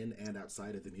 Within and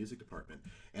outside of the music department.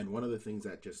 And one of the things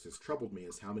that just has troubled me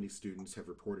is how many students have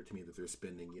reported to me that they're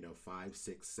spending, 5,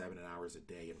 6, 7 hours a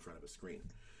day in front of a screen.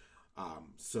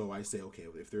 So I say, okay,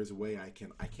 if there's a way I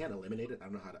can't eliminate it. I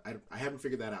don't know how to, I haven't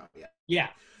figured that out yet. Yeah.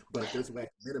 But if there's a way I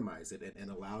can minimize it and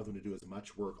allow them to do as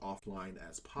much work offline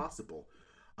as possible.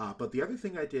 But the other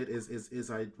thing I did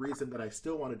is I reasoned that I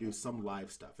still want to do some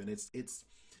live stuff. And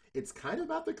it's kind of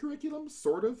about the curriculum,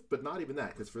 sort of, but not even that,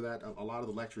 because for that, a lot of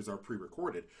the lectures are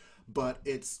pre-recorded. But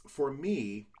it's, for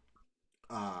me,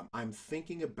 I'm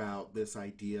thinking about this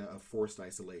idea of forced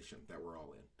isolation that we're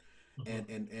all in.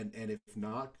 And if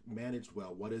not managed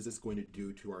well, what is this going to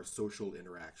do to our social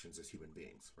interactions as human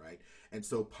beings, right? And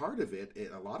so part of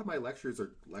a lot of my lectures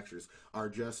are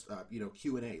just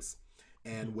Q&As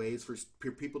and ways for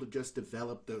people to just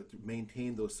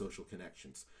maintain those social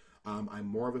connections. I'm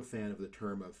more of a fan of the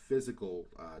term of physical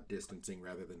distancing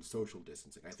rather than social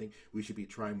distancing. I think we should be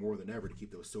trying more than ever to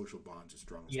keep those social bonds as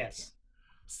strong as we can.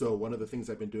 So one of the things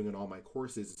I've been doing in all my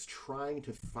courses is trying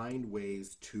to find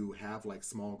ways to have like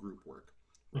small group work,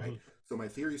 right? So my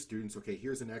theory students, okay,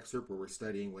 here's an excerpt where we're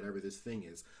studying whatever this thing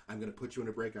is. I'm going to put you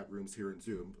into breakout rooms here in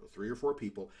Zoom, 3 or 4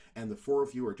 people, and the 4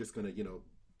 of you are just going to,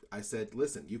 I said,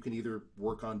 listen, you can either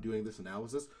work on doing this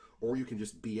analysis or you can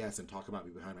just BS and talk about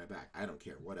me behind my back. I don't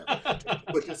care, whatever.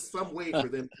 But just some way for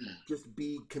them to just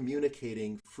be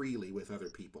communicating freely with other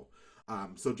people.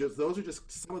 So those are just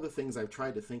some of the things I've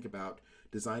tried to think about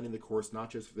designing the course, not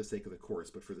just for the sake of the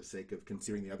course, but for the sake of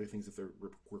considering the other things that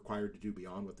they're required to do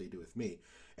beyond what they do with me.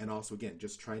 And also, again,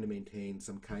 just trying to maintain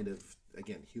some kind of,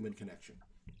 again, human connection.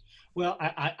 Well,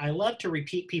 I love to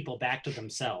repeat people back to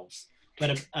themselves, but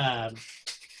it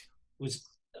was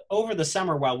over the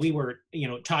summer while we were,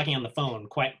 talking on the phone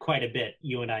quite a bit,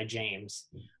 you and I, James,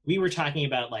 we were talking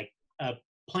about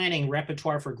planning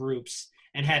repertoire for groups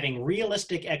and having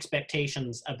realistic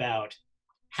expectations about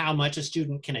how much a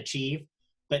student can achieve,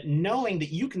 but knowing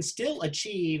that you can still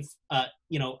achieve, a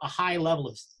high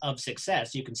level of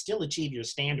success. You can still achieve your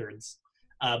standards,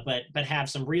 but have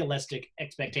some realistic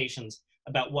expectations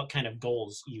about what kind of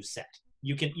goals you set.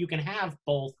 You can have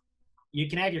both. You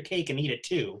can have your cake and eat it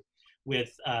too,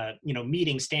 with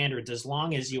meeting standards, as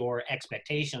long as your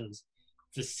expectations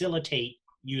facilitate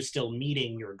you still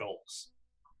meeting your goals.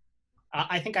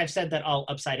 I think I've said that all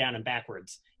upside down and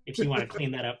backwards. If you want to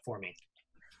clean that up for me.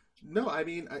 No, I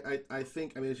mean, I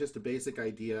think, it's just a basic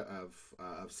idea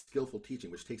of skillful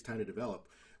teaching, which takes time to develop,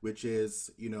 which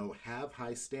is, have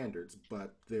high standards,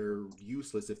 but they're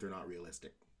useless if they're not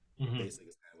realistic. Mm-hmm. Basically,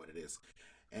 is kind of what it is.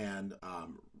 And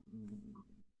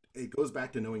it goes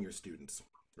back to knowing your students,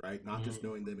 right? Not just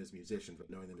knowing them as musicians, but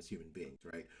knowing them as human beings,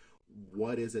 right?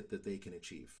 What is it that they can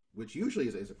achieve? Which usually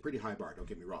is a pretty high bar, don't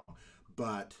get me wrong.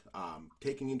 But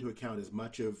taking into account as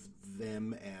much of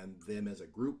them and them as a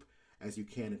group as you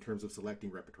can in terms of selecting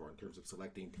repertoire, in terms of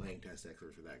selecting playing test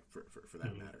excerpts for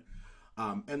that matter.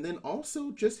 And then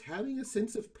also just having a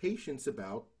sense of patience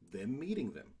about them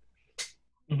meeting them.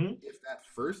 Mm-hmm. If that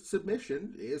first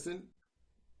submission isn't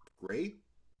great,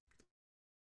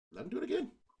 let them do it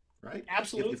again, right?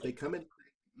 Absolutely. If they come in,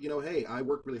 hey, I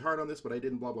worked really hard on this, but I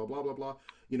didn't blah, blah, blah, blah, blah.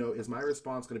 Is my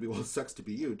response going to be, well, it sucks to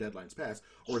be you, deadline's passed?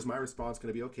 Or is my response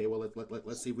going to be, okay, well,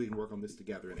 let's see if we can work on this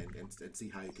together and see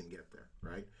how you can get there,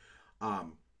 right?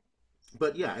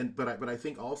 But I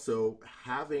think also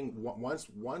having, once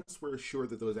we're sure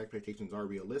that those expectations are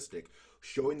realistic,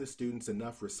 showing the students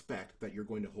enough respect that you're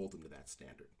going to hold them to that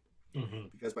standard. Mm-hmm.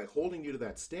 Because by holding you to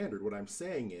that standard, what I'm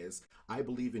saying is, I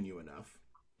believe in you enough.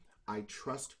 I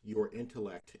trust your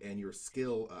intellect and your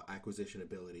skill acquisition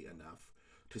ability enough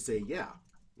to say, yeah,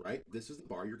 right, this is the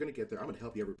bar, you're going to get there. I'm going to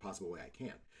help you every possible way I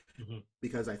can. Mm-hmm.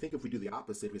 Because I think if we do the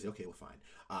opposite, we say, okay, well, fine.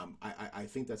 I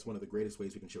think that's one of the greatest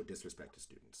ways we can show disrespect to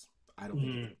students. I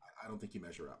don't think you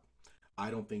measure up. I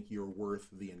don't think you're worth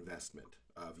the investment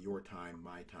of your time,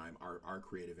 my time, our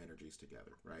creative energies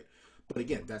together, right? But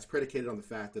again, that's predicated on the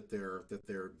fact that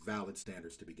they're valid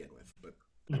standards to begin with. But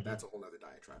that's a whole other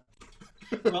diatribe.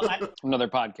 Well, another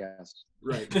podcast.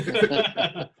 Right.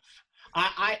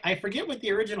 I forget what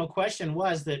the original question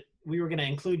was that we were going to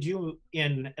include you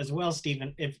in as well,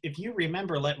 Stephen. If you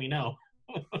remember, let me know.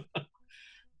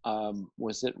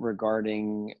 Was it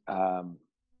regarding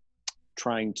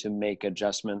trying to make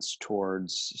adjustments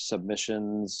towards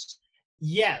submissions?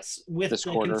 Yes, with this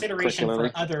the quarter, consideration for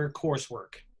other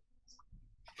coursework.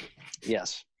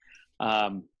 Yes.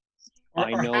 Or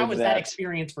I know how was that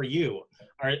experience for you?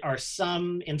 Are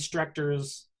some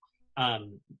instructors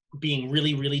being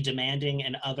really, really demanding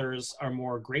and others are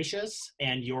more gracious,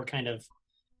 and you're kind of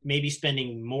maybe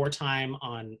spending more time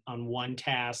on one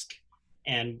task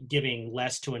and giving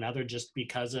less to another just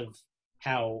because of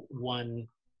how one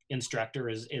instructor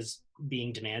is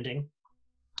being demanding?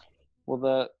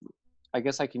 Well, I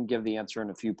guess I can give the answer in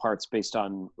a few parts based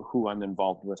on who I'm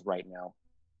involved with right now.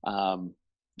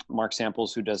 Mark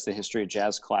Samples, who does the history of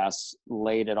jazz class,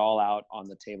 laid it all out on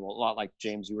the table, a lot like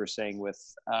James, you were saying with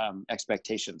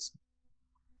expectations.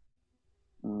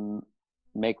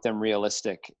 Make them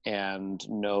realistic and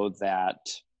know that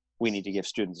we need to give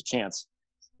students a chance.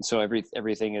 And so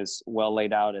everything is well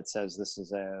laid out. It says this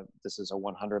is a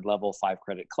 100 level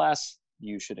 5-credit class.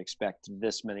 You should expect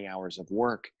this many hours of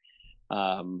work.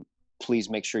 Please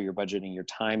make sure you're budgeting your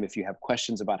time. If you have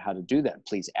questions about how to do that,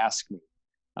 please ask me.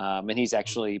 And he's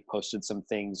actually posted some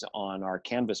things on our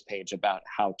Canvas page about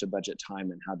how to budget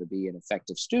time and how to be an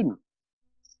effective student.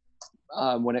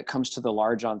 When it comes to the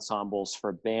large ensembles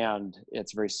for band,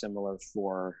 it's very similar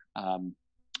for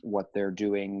what they're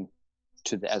doing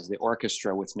as the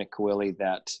orchestra with Nick Coiley,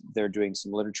 that they're doing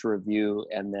some literature review,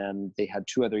 and then they had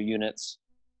 2 other units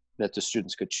that the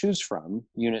students could choose from.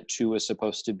 Unit 2 was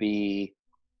supposed to be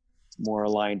more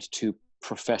aligned to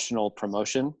professional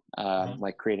promotion,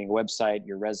 like creating a website,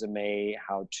 your resume,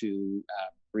 how to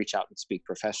reach out and speak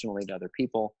professionally to other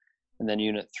people. And then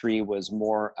unit 3 was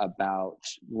more about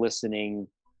listening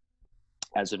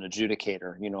as an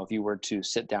adjudicator. If you were to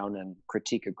sit down and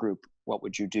critique a group, what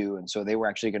would you do? And so they were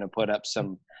actually going to put up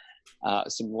some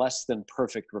less than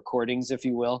perfect recordings, if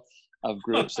you will, of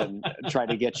groups and try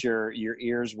to get your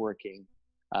ears working.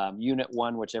 Unit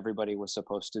 1, which everybody was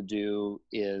supposed to do,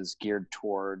 is geared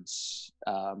towards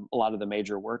a lot of the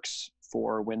major works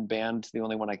for wind band. The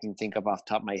only one I can think of off the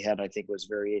top of my head, I think, was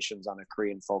Variations on a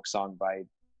Korean Folk Song by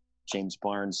James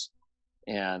Barnes.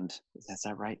 And is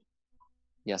that right?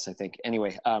 Yes, I think.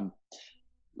 Anyway,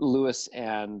 Lewis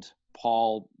and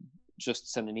Paul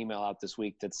just sent an email out this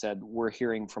week that said, we're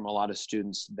hearing from a lot of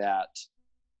students that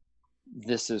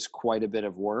this is quite a bit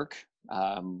of work.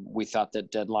 We thought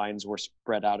that deadlines were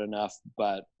spread out enough,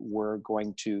 but we're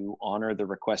going to honor the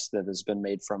request that has been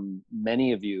made from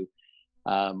many of you.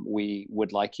 We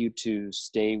would like you to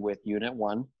stay with Unit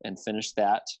 1 and finish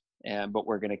that. but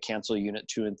we're going to cancel Unit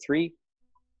 2 and 3.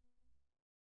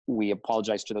 We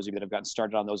apologize to those of you that have gotten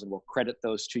started on those, and we'll credit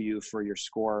those to you for your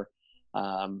score.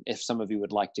 If some of you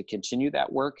would like to continue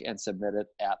that work and submit it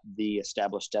at the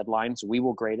established deadlines, we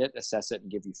will grade it, assess it,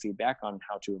 and give you feedback on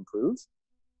how to improve,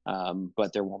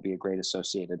 but there won't be a grade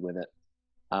associated with it.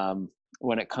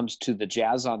 When it comes to the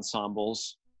jazz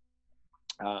ensembles,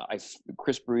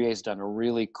 Chris Bruyere has done a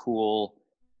really cool,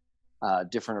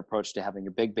 different approach to having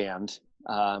a big band.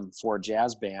 For a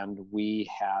jazz band, we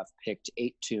have picked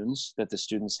 8 tunes that the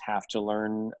students have to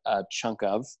learn a chunk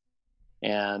of.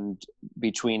 And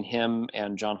between him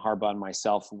and John Harbaugh and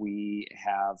myself, we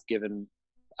have given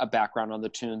a background on the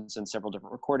tunes and several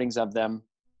different recordings of them.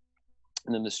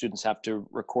 And then the students have to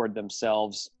record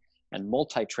themselves and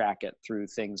multi-track it through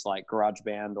things like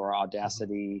GarageBand or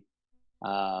Audacity,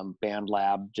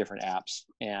 BandLab, different apps.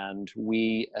 And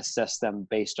we assess them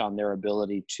based on their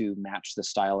ability to match the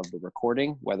style of the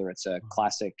recording, whether it's a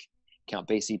classic Count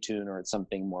Basie tune or it's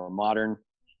something more modern.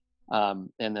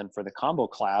 And then for the combo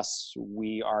class,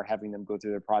 we are having them go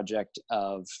through the project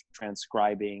of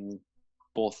transcribing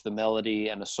both the melody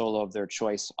and a solo of their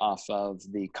choice off of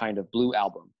the Kind of Blue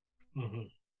album. Mm-hmm.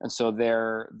 And so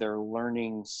their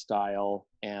learning style,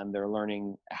 and they're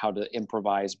learning how to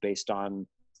improvise based on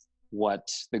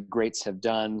what the greats have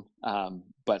done.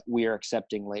 But we are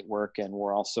accepting late work, and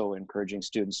we're also encouraging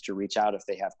students to reach out if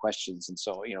they have questions. And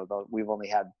so, we've only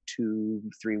had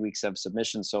 2-3 weeks of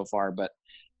submissions so far, but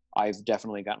I've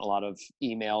definitely gotten a lot of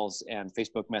emails and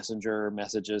Facebook Messenger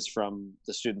messages from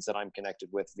the students that I'm connected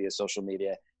with via social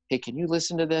media. Hey, can you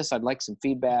listen to this? I'd like some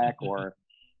feedback. Or,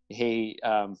 hey,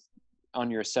 on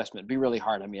your assessment, be really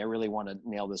hard on me. I really want to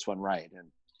nail this one right.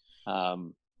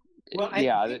 And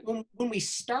when we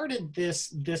started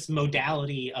this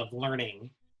modality of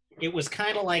learning, it was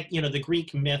kind of like, the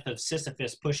Greek myth of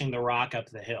Sisyphus pushing the rock up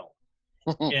the hill.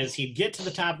 Is he'd get to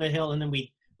the top of the hill, and then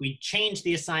we changed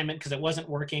the assignment because it wasn't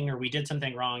working, or we did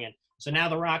something wrong. And so now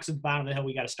the rock's at the bottom of the hill.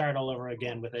 We got to start all over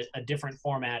again with a different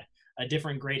format, a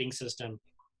different grading system.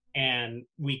 And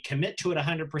we commit to it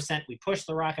 100%. We push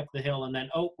the rock up the hill, and then,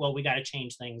 we got to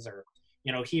change things. Or,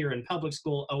 here in public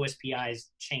school,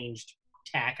 OSPI's changed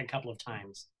tack a couple of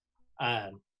times.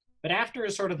 But after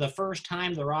sort of the first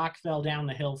time the rock fell down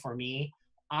the hill for me,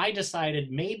 I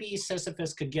decided maybe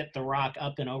Sisyphus could get the rock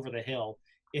up and over the hill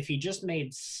if he just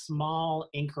made small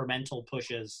incremental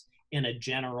pushes in a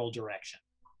general direction.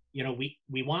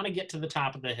 We want to get to the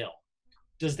top of the hill.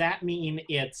 Does that mean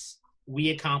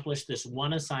we accomplished this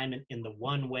one assignment in the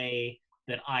one way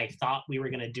that I thought we were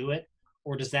going to do it?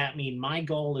 Or does that mean my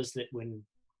goal is that when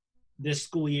this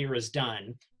school year is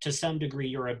done, to some degree,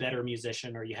 you're a better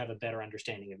musician or you have a better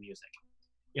understanding of music?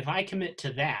 If I commit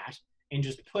to that and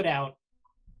just put out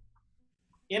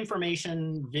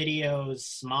information, videos,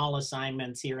 small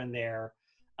assignments here and there,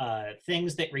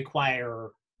 things that require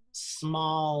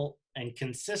small and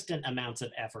consistent amounts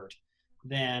of effort,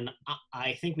 then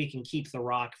I think we can keep the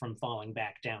rock from falling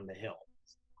back down the hill.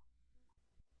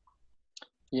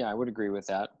 Yeah, I would agree with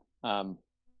that.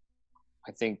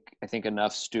 I think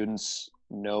enough students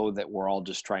know that we're all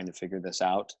just trying to figure this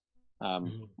out.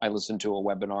 I listened to a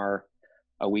webinar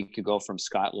a week ago from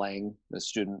Scott Lang, the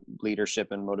student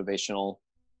leadership and motivational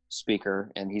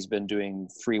speaker, and he's been doing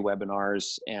free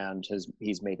webinars, and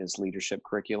he's made his leadership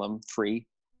curriculum free.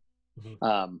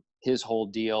 His whole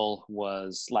deal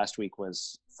last week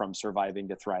was from surviving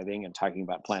to thriving, and talking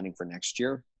about planning for next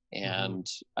year. And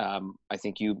I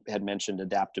think you had mentioned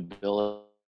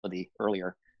adaptability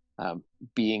earlier,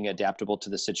 being adaptable to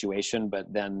the situation,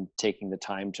 but then taking the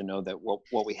time to know that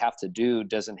what we have to do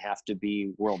doesn't have to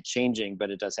be world changing,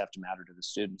 but it does have to matter to the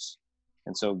students.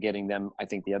 And so getting them, I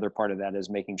think the other part of that is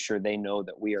making sure they know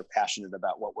that we are passionate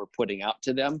about what we're putting out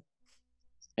to them.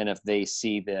 And if they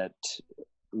see that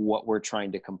what we're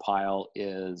trying to compile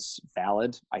is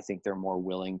valid, I think they're more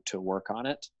willing to work on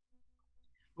it.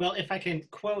 Well, if I can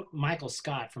quote Michael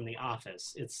Scott from The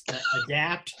Office, it's the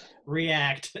adapt,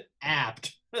 react,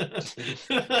 apt. That's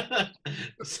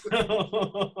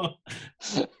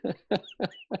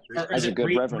a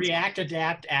good reference. React,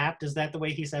 adapt, apt. Is that the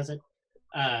way he says it?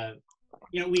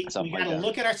 We got to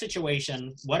look at our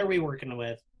situation. What are we working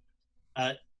with?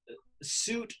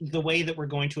 Suit the way that we're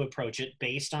going to approach it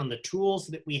based on the tools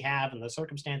that we have and the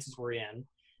circumstances we're in.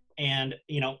 And,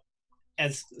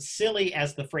 as silly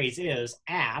as the phrase is,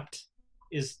 apt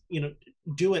is,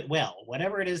 do it well.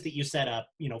 Whatever it is that you set up,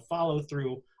 follow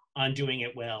through on doing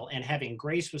it well, and having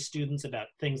grace with students about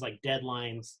things like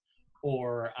deadlines,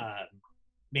 or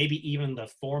maybe even the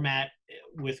format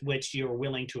with which you're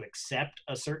willing to accept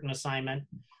a certain assignment.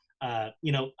 I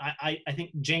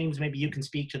think, James, maybe you can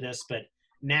speak to this, but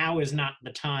now is not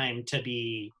the time to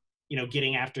be,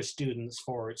 getting after students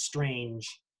for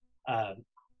strange,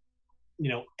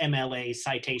 MLA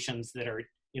citations that are,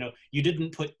 you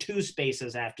didn't put 2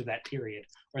 spaces after that period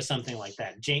or something like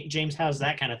that. James, how's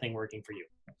that kind of thing working for you?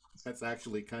 That's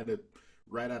actually kind of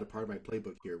right out of part of my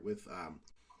playbook here with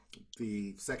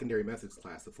the secondary methods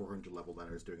class, the 400 level that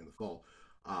I was doing in the fall.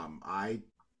 I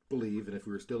believe, and if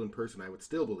we were still in person, I would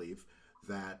still believe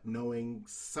that knowing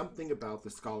something about the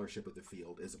scholarship of the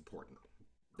field is important.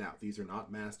 Now, these are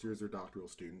not masters or doctoral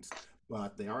students,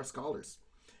 but they are scholars.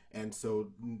 And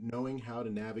so knowing how to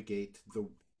navigate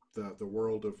the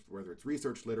world of whether it's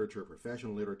research literature,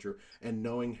 professional literature, and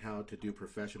knowing how to do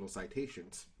professional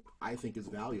citations, I think is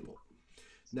valuable.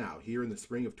 Now, here in the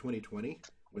spring of 2020,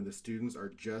 when the students are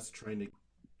just trying to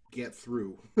get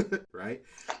through, right?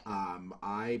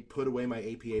 I put away my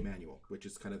APA manual, which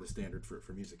is kind of the standard for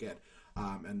music ed.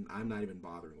 And I'm not even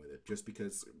bothering with it just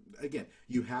because, again,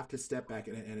 you have to step back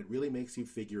and it really makes you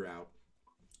figure out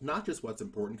not just what's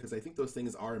important, because I think those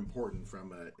things are important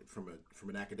from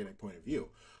an academic point of view,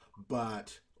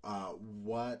 but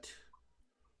what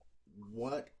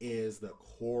is the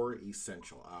core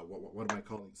essential? One of my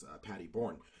colleagues, Patty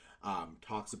Bourne,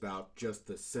 talks about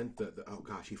just oh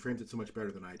gosh, he frames it so much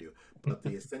better than I do, but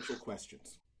the essential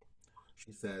questions.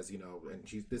 She says,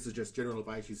 and this is just general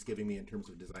advice she's giving me in terms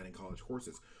of designing college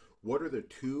courses. What are the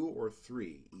 2 or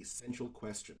 3 essential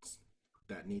questions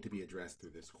that need to be addressed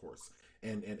through this course?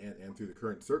 And through the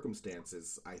current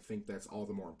circumstances, I think that's all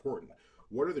the more important.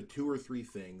 What are the 2 or 3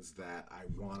 things that I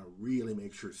want to really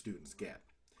make sure students get?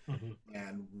 Mm-hmm.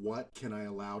 And what can I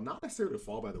allow, not necessarily to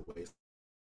fall by the wayside?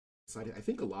 I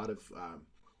think a lot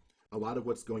of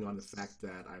what's going on, the fact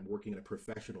that I'm working in a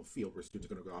professional field where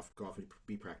students are going to go off and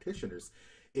be practitioners,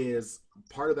 is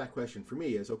part of that question for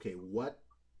me is, okay, what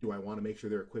do I want to make sure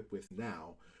they're equipped with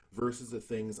now versus the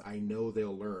things I know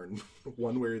they'll learn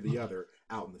one way or the other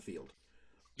out in the field.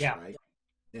 Yeah. Right.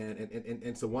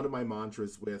 And so one of my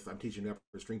mantras I'm teaching an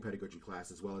upper string pedagogy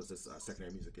class as well as this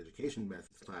secondary music education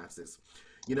methods class is,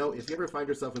 if you ever find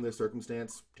yourself in this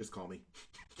circumstance, just call me.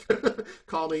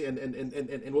 Call me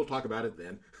and we'll talk about it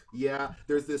then. Yeah,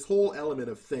 there's this whole element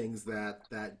of things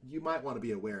that you might want to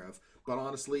be aware of, but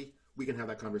honestly, we can have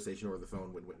that conversation over the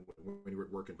phone when you're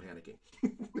at work and panicking.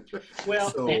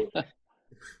 Well,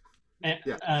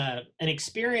 an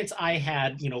experience I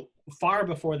had, far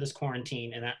before this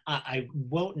quarantine, and I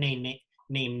won't name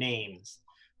names,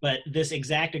 but this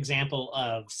exact example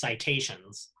of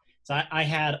citations. So I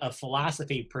had a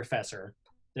philosophy professor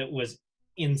that was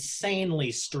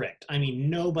insanely strict. I mean,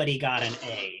 nobody got an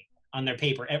A on their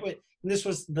paper. This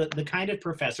was the kind of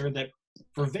professor that,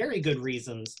 for very good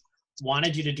reasons,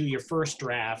 wanted you to do your first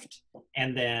draft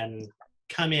and then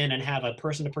come in and have a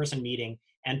person-to-person meeting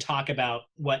and talk about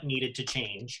what needed to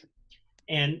change.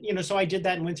 And, so I did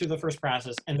that and went through the first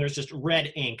process, and there's just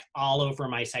red ink all over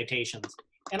my citations.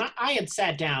 And I had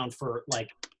sat down for like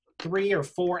 3 or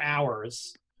 4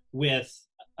 hours with,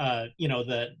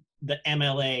 the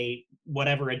MLA,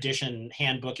 whatever edition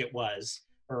handbook it was,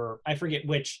 or I forget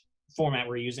which format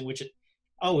we're using, which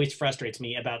always frustrates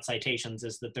me about citations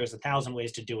is that there's 1,000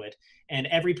 ways to do it. And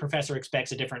every professor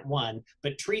expects a different one,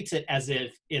 but treats it as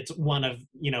if it's one of,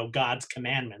 God's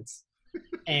commandments.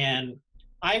 And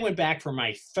I went back for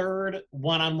my 3rd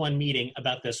one-on-one meeting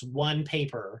about this one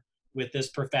paper with this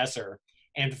professor.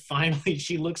 And finally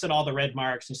she looks at all the red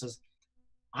marks and says,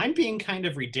 "I'm being kind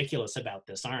of ridiculous about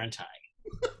this, aren't I?"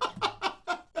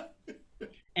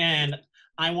 And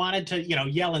I wanted to,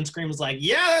 yell and scream, was like,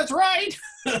 "Yeah, that's right."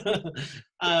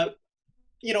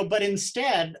 But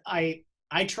instead I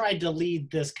tried to lead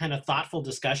this kind of thoughtful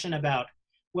discussion about,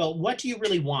 well, what do you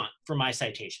really want from my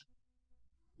citation?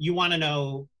 You want to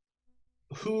know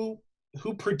who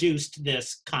produced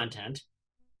this content,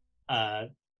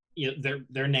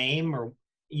 their name, or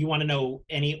you want to know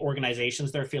any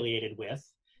organizations they're affiliated with.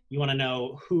 You want to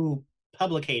know who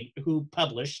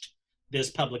published this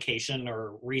publication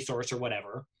or resource or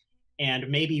whatever, and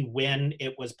maybe when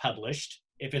it was published,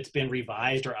 if it's been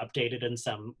revised or updated in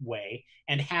some way,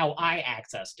 and how I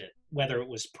accessed it, whether it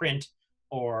was print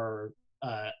or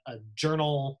a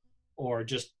journal or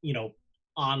just,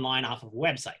 online off of a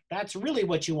website. That's really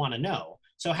what you want to know.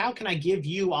 So how can I give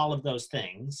you all of those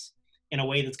things in a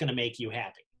way that's going to make you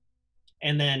happy?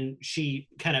 And then she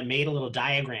kind of made a little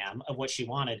diagram of what she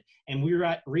wanted, and we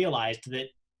realized that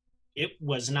it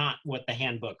was not what the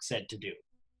handbook said to do,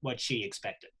 what she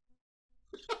expected.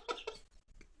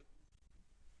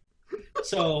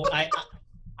 So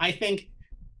I think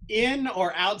in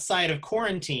or outside of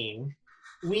quarantine,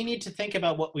 we need to think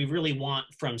about what we really want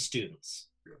from students.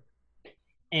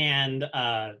 And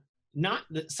not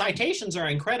the citations are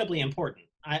incredibly important.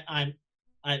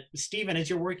 Stephen, as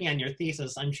you're working on your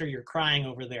thesis, I'm sure you're crying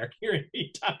over there hearing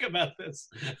me talk about this.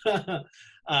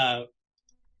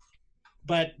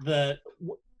 But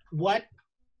what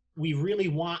we really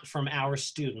want from our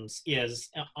students is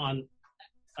on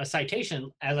a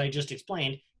citation, as I just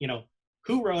explained,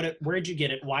 who wrote it, where'd you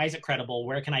get it, why is it credible,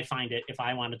 where can I find it if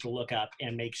I wanted to look up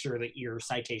and make sure that your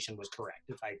citation was correct,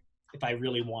 if I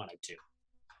really wanted to.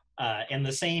 And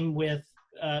the same with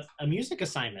a music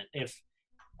assignment. If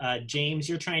James,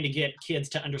 you're trying to get kids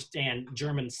to understand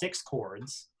German 6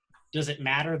 chords, does it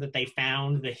matter that they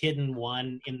found the hidden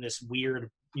one in this weird,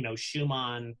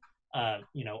 Schumann,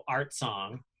 art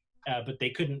song, but they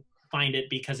couldn't find it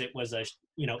because it was a,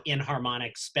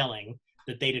 inharmonic spelling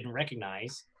that they didn't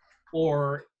recognize?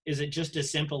 Or is it just as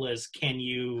simple as, can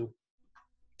you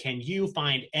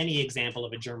find any example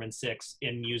of a German 6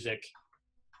 in music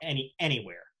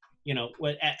anywhere?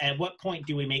 At what point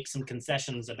do we make some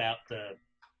concessions about the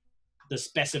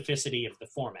specificity of the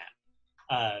format?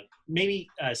 Maybe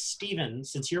Stephen,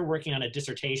 since you're working on a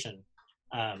dissertation,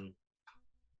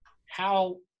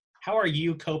 how are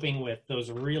you coping with those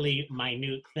really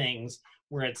minute things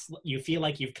where you feel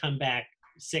like you've come back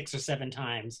 6 or 7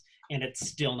 times and it's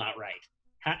still not right?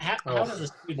 How does a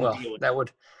student deal with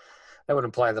that? That would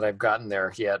imply that I've gotten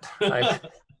there yet.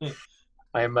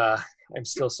 I'm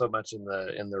still so much in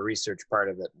the research part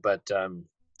of it, but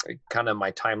kind of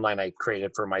my timeline I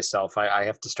created for myself, I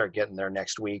have to start getting there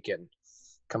next week and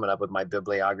coming up with my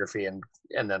bibliography and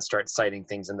then start citing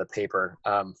things in the paper.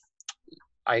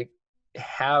 I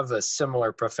have a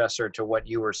similar professor to what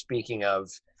you were speaking of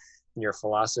in your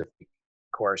philosophy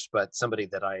course, but somebody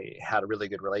that I had a really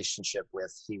good relationship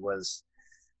with. He was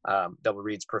double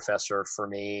reads professor for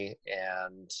me,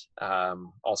 and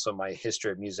also my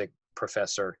history of music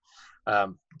professor,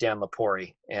 Dan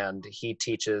Lepori, and he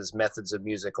teaches methods of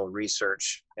musical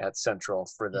research at Central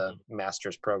for the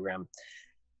master's program.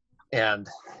 And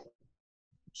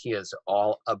he is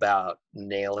all about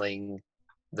nailing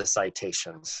the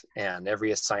citations, and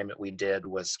every assignment we did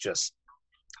was just,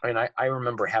 I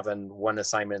remember having one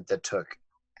assignment that took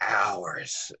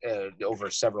hours over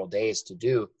several days to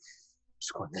do.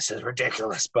 Just going, this is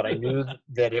ridiculous, but I knew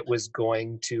that it was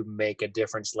going to make a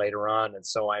difference later on. And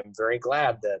so I'm very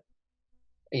glad that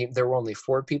there were only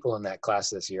 4 people in that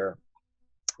class this year,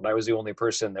 but I was the only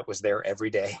person that was there every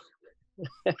day.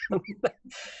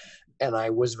 And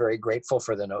I was very grateful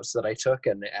for the notes that I took.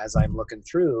 And as I'm looking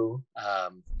through,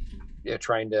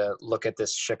 trying to look at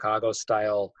this Chicago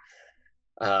style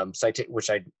citation, which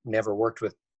I never worked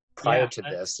with prior to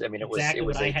this. I mean, exactly it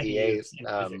was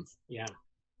APA.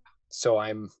 So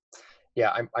I'm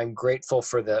grateful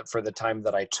for the time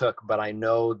that I took, but I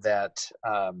know that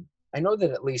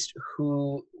at least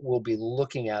who will be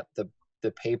looking at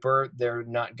the paper, they're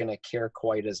not going to care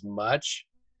quite as much.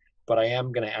 But I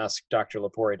am going to ask Dr.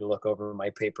 Lepori to look over my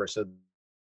paper so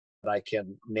that I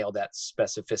can nail that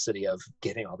specificity of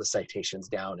getting all the citations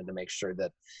down and to make sure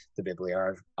that the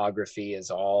bibliography is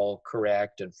all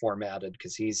correct and formatted,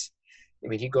 because he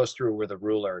goes through with a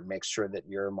ruler and makes sure that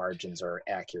your margins are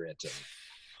accurate.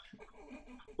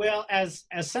 Well, as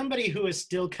somebody who is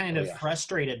still kind of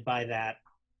frustrated by that,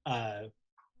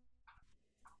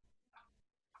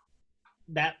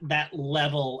 that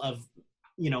level of,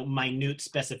 minute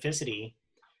specificity,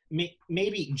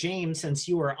 maybe James, since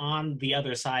you are on the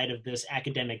other side of this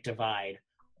academic divide,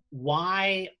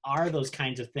 why are those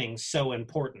kinds of things so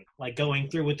important? Like going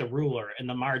through with the ruler and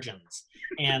the margins,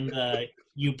 and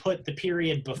you put the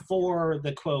period before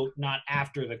the quote, not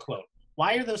after the quote.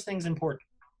 Why are those things important?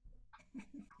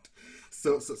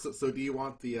 So do you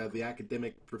want the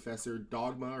academic professor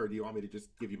dogma, or do you want me to just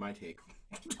give you my take?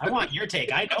 I want your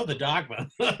take. I know the dogma.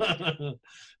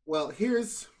 Well,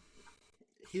 here's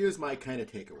my kind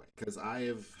of takeaway, because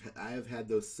I have had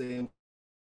those same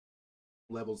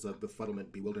levels of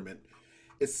befuddlement, bewilderment,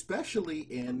 especially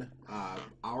in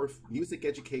our music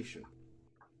education.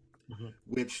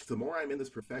 Which, the more I'm in this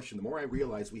profession, the more I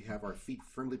realize we have our feet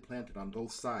firmly planted on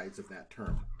both sides of that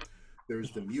term.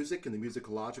 There's the music and the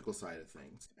musicological side of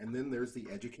things, and then there's the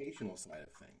educational side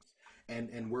of things.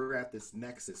 And we're at this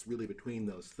nexus really between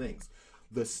those things.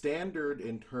 The standard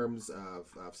in terms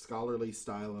of scholarly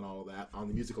style and all of that on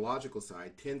the musicological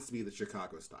side tends to be the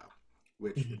Chicago style,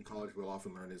 which in college we'll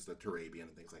often learn is the Turabian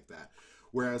and things like that.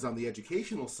 Whereas on the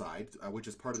educational side, which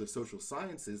is part of the social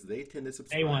sciences, they tend to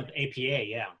subscribe. They want APA,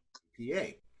 yeah.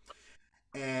 APA.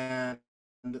 And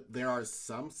there are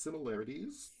some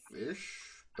similarities-ish,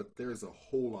 but there's a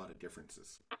whole lot of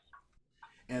differences.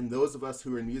 And those of us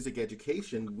who are in music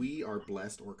education, we are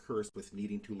blessed or cursed with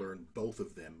needing to learn both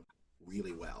of them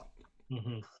really well.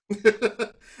 Mhm.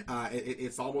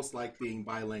 It's almost like being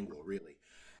bilingual, really.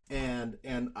 And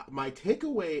my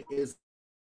takeaway is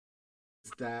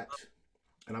that,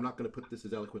 and I'm not going to put this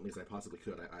as eloquently as I possibly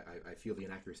could. I feel the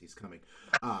inaccuracies coming.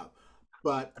 Uh,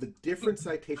 but the different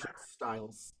citation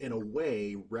styles, in a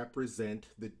way, represent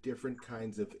the different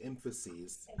kinds of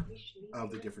emphases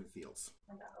of the different fields,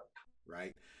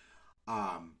 right?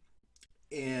 Um,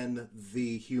 in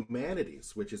the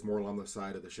humanities, which is more along the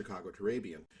side of the Chicago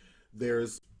Turabian,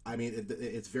 there's, I mean,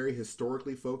 it's very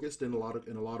historically focused in a lot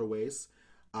of ways.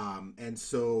 And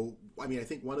so, I mean, I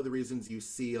think one of the reasons you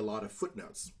see a lot of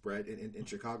footnotes, right, in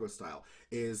Chicago style,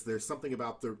 is there's something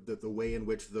about the way in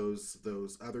which those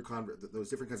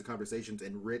different kinds of conversations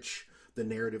enrich the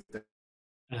narrative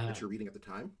Uh, that you're reading at the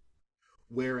time.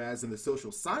 Whereas in the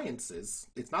social sciences,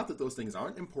 it's not that those things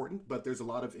aren't important, but there's a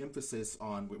lot of emphasis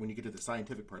on, when you get to the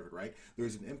scientific part of it, right?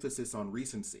 There's an emphasis on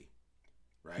recency,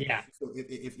 right? yeah. So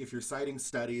if you're citing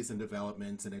studies and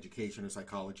developments in education or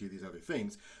psychology, these other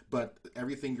things, but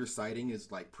everything you're citing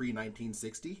is like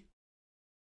pre-1960,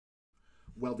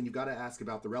 well, then you've got to ask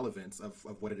about the relevance of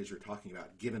what it is you're talking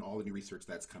about, given all the new research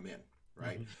that's come in,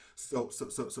 right? Mhm.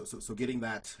 So getting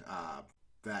that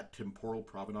that temporal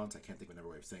provenance, I can't think of another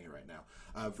way of saying it right now,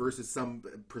 versus some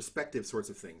perspective sorts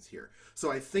of things here.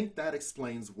 So I think that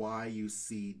explains why you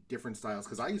see different styles,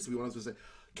 because I used to be one of those who said,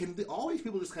 all these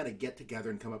people just kind of get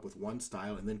together and come up with one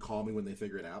style and then call me when they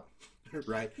figure it out,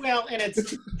 right? Well, and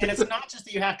it's not just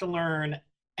that you have to learn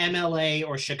MLA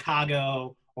or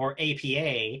Chicago or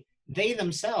APA. They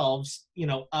themselves,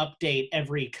 update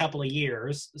every couple of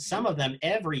years, some of them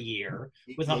every year,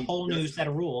 with a EPA whole new just set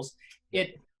of rules.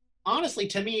 It honestly,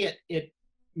 to me, it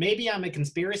maybe I'm a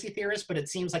conspiracy theorist, but it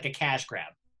seems like a cash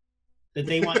grab that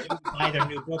they want to buy their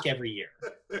new book every year.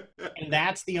 And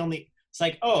that's the only, it's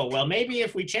like, oh, well, maybe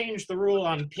if we change the rule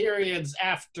on periods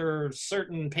after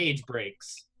certain page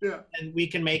breaks, yeah. and we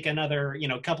can make another,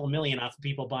 couple million off of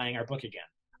people buying our book again.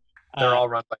 They're all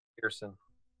run by Pearson.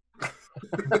 Right,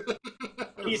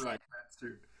 that's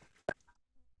true.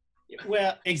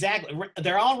 Well, exactly.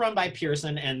 They're all run by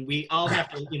Pearson, and we all have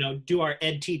to, do our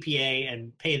ed TPA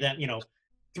and pay them,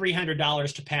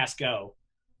 $300 to pass go.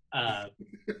 Well,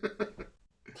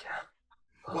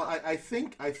 I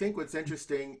think what's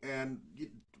interesting, and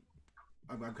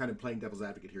I'm kind of playing devil's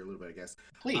advocate here a little bit, I guess.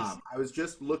 Please. I was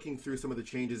just looking through some of the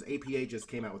changes. APA just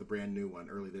came out with a brand new one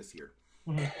early this year.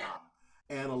 Mm-hmm.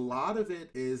 And a lot of it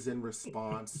is in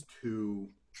response to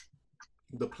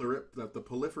the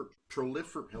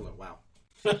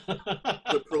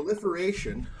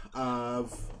proliferation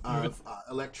of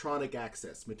electronic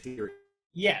access materials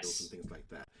Yes. and things like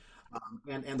that.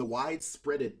 And the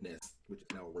widespreadedness, which is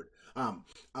now a word,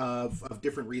 of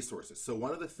different resources. So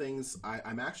one of the things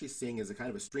I'm actually seeing is a kind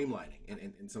of a streamlining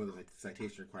in some of the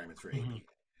citation requirements for APA.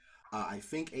 I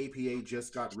think APA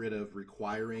just got rid of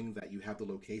requiring that you have the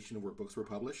location of where books were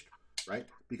published, right?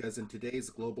 Because in today's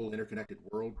global interconnected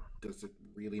world, does it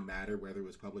really matter whether it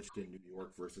was published in New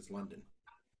York versus London?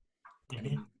 I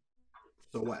mean,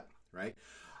 so what, right?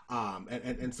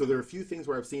 And so there are a few things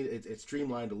where I've seen it's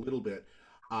streamlined a little bit.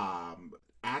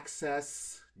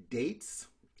 Access dates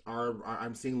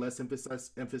I'm seeing less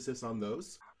emphasis on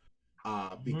those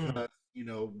because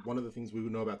one of the things we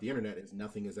would know about the internet is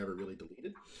nothing is ever really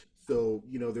deleted. So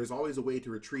there's always a way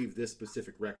to retrieve this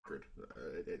specific record.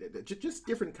 Just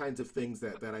different kinds of things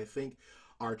that I think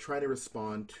are trying to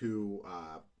respond to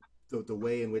the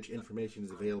way in which information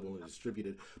is available and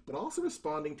distributed, but also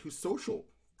responding to social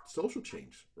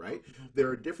change, right? There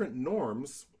are different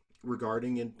norms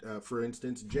regarding, for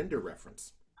instance, gender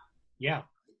reference. Yeah.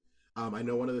 I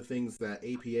know one of the things that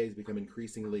APA has become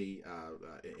increasingly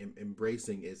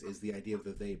embracing is the idea of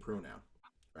the they pronoun,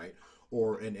 right?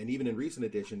 And even in recent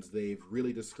editions, they've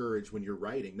really discouraged when you're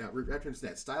writing. Now, you have to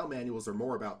understand, style manuals are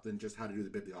more about than just how to do the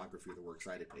bibliography or the works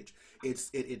cited page.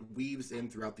 It weaves in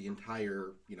throughout the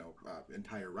entire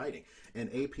entire writing. And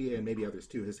APA and maybe others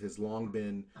too has long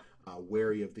been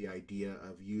wary of the idea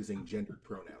of using gendered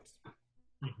pronouns,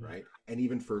 right? And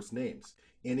even first names.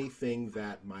 Anything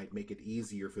that might make it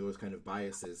easier for those kind of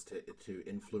biases to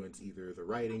influence either the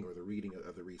writing or the reading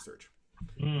of the research.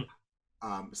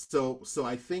 So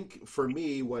I think for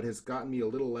me, what has gotten me a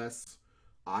little less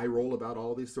eye roll about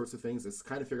all these sorts of things is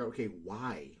kind of figure out, okay,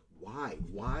 why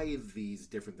these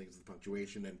different things, the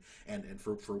punctuation, and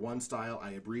for one style,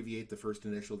 I abbreviate the first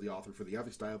initial of the author. For the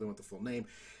other style, they want the full name.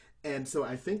 And so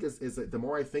I think is the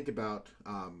more I think about,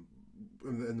 and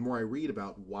the more I read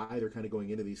about why they're kind of going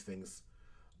into these things,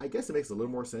 I guess it makes a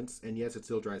little more sense. And yes, it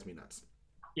still drives me nuts.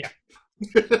 Yeah.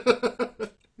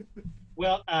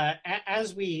 Well,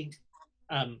 as we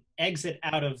exit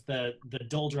out of the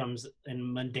doldrums and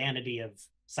mundanity of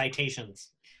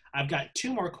citations, I've got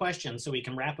two more questions so we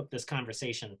can wrap up this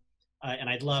conversation. And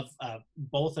I'd love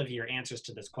both of your answers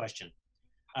to this question.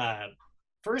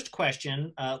 First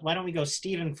question, why don't we go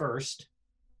Stephen first?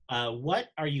 What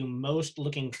are you most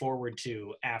looking forward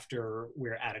to after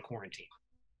we're out of quarantine?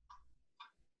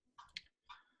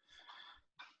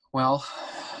 Well,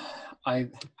 I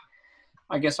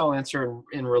guess I'll answer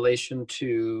in relation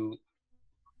to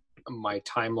my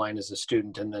timeline as a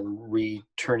student and then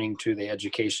returning to the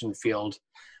education field.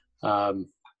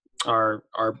 Our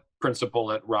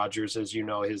principal at Rogers, as you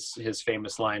know, his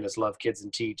famous line is "Love kids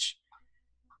and teach."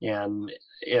 And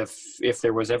if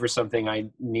there was ever something I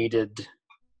needed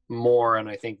more, and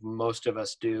I think most of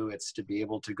us do, it's to be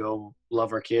able to go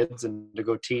love our kids and to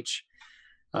go teach.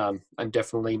 I'm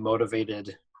definitely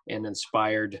motivated and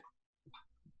inspired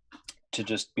to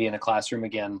just be in a classroom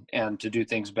again and to do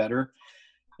things better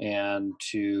and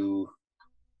to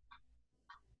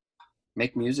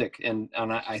make music. And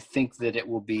I think that it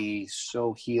will be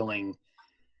so healing.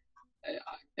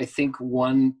 I think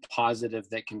one positive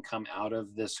that can come out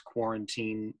of this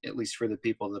quarantine, at least for the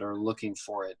people that are looking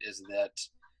for it, is that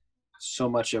so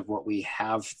much of what we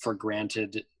have for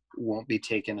granted won't be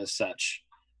taken as such.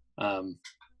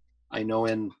 I know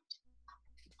in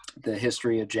the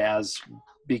history of jazz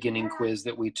beginning quiz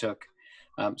that we took,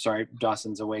 sorry,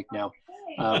 Dawson's awake now,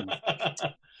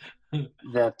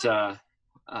 that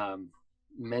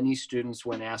many students,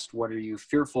 when asked, what are you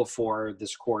fearful for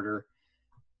this quarter,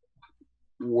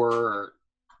 were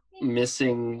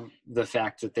missing the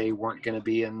fact that they weren't going to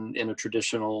be in a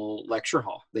traditional lecture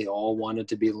hall. They all wanted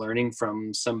to be learning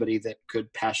from somebody that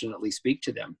could passionately speak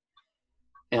to them.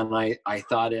 And I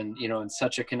thought in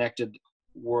such a connected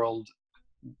world,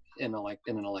 in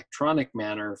an electronic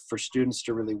manner, for students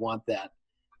to really want that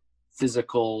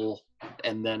physical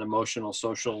and then emotional,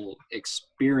 social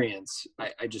experience,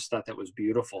 I just thought that was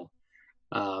beautiful.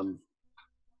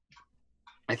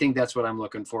 I think that's what I'm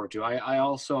looking forward to. I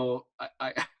also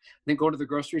think go to the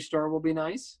grocery store will be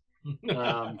nice.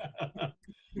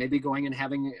 Maybe going and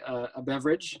having a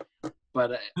beverage,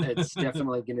 but it's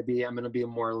definitely going to be, I'm going to be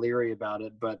more leery about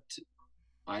it, but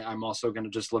I'm also going to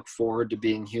just look forward to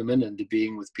being human and to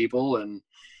being with people, and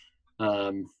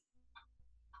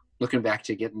looking back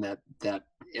to getting that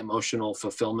emotional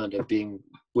fulfillment of being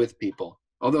with people.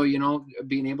 Although,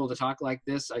 being able to talk like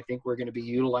this, I think we're going to be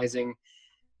utilizing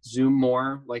Zoom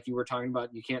more, like you were talking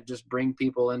about. You can't just bring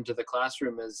people into the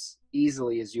classroom as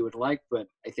easily as you would like, but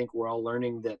I think we're all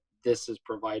learning that this is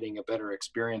providing a better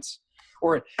experience,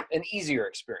 or an easier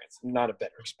experience, not a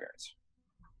better experience.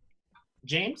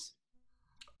 James?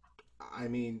 I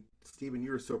mean, Stephen,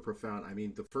 you were so profound. I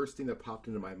mean, the first thing that popped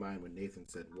into my mind when Nathan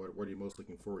said, what are you most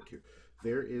looking forward to?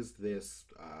 There is this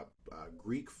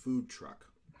Greek food truck.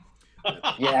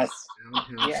 Yes.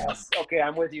 Yes. Okay,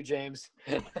 I'm with you, James.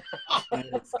 And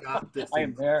it's got this I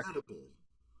am there. So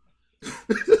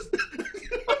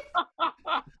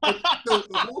the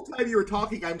whole time you were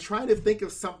talking, I'm trying to think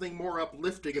of something more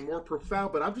uplifting and more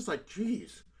profound, but I'm just like,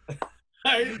 geez.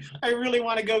 I really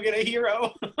want to go get a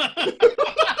hero.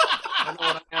 I know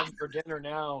what I'm having for dinner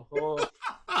now. Oh.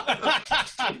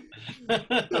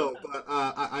 No, but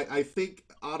I think,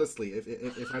 honestly,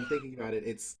 if I'm thinking about it,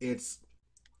 it's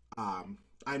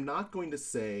I'm not going to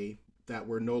say that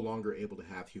we're no longer able to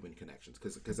have human connections,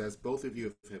 because as both of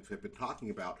you have been talking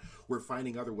about, we're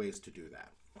finding other ways to do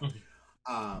that.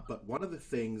 But one of the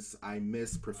things I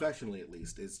miss, professionally at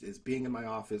least, is being in my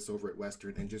office over at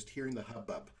Western and just hearing the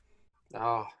hubbub.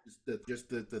 Oh, just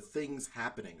the things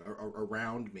happening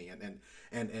around me,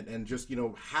 and just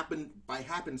happen by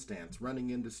happenstance, running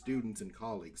into students and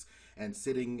colleagues and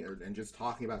sitting and just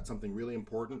talking about something really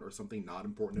important or something not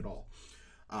important at all.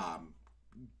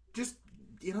 Just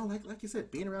like you said,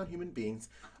 being around human beings,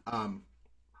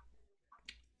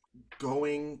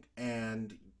 going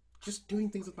and just doing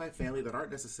things with my family that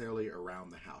aren't necessarily around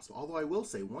the house. Although I will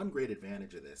say one great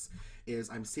advantage of this is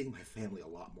I'm seeing my family a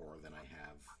lot more than I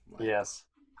have. yes.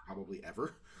 Probably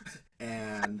ever.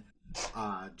 And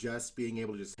just being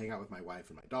able to just hang out with my wife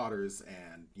and my daughters,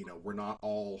 and we're not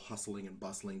all hustling and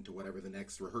bustling to whatever the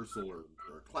next rehearsal or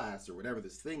class or whatever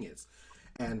this thing is.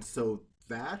 And so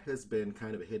that has been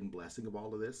kind of a hidden blessing of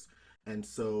all of this. And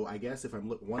so I guess if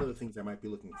one of the things I might be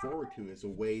looking forward to is a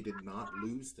way to not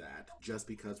lose that just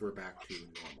because we're back to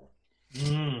normal.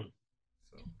 So.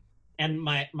 And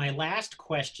my last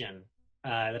question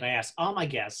that I ask all my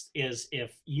guests is,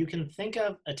 if you can think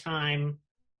of a time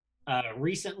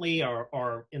recently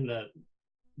or in the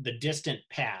distant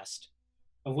past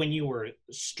of when you were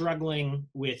struggling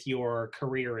with your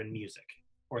career in music,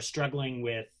 or struggling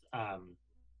with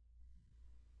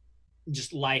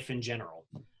just life in general,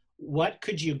 what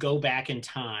could you go back in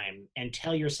time and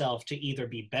tell yourself to either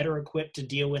be better equipped to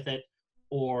deal with it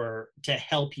or to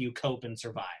help you cope and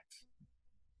survive?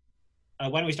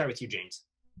 Why don't we start with you, James?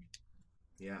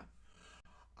 Yeah.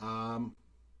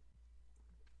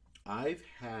 I've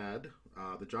had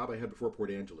the job I had before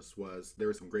Port Angeles there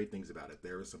were some great things about it.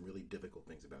 There were some really difficult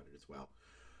things about it as well.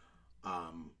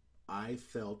 I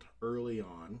felt early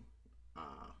on,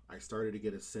 I started to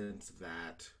get a sense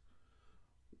that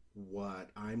what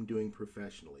I'm doing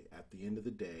professionally, at the end of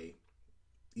the day,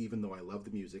 even though I love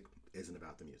the music, isn't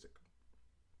about the music.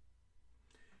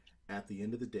 At the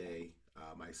end of the day,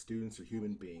 my students are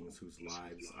human beings whose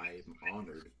lives I am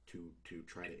honored to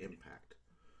try to impact.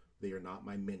 They are not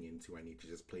my minions who I need to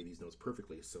just play these notes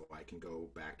perfectly so I can go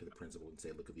back to the principal and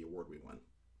say, look at the award we won.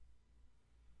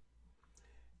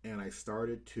 And I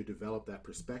started to develop that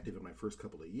perspective in my first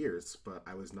couple of years, but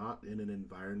I was not in an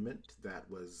environment that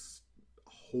was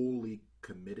wholly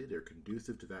committed or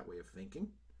conducive to that way of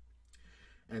thinking.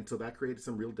 And so that created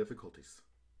some real difficulties.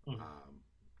 Mm-hmm.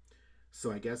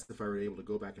 So I guess if I were able to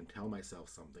go back and tell myself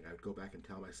something, I would go back and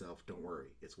tell myself, don't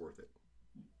worry, it's worth it.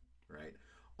 Right?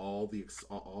 All the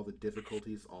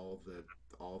difficulties, all the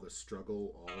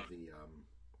struggle, all the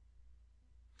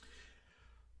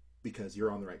because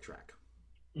you're on the right track.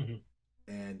 Mm-hmm.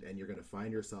 And you're going to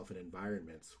find yourself in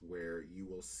environments where you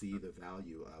will see the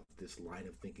value of this line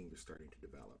of thinking you're starting to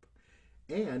develop.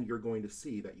 And you're going to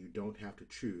see that you don't have to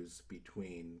choose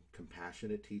between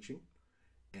compassionate teaching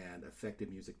and effective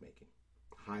music making,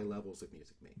 high levels of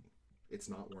music making. It's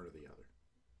not one or the other.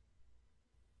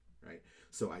 Right?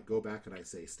 So I go back and I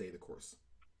say, stay the course.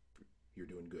 You're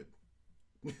doing good.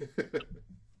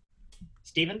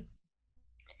 Stephen?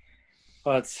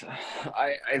 Well,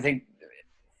 I think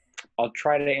I'll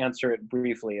try to answer it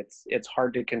briefly. It's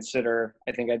hard to consider.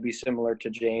 I think I'd be similar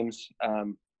to James.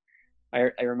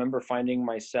 I remember finding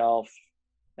myself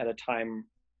at a time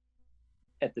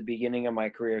at the beginning of my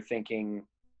career thinking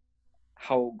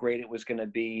how great it was going to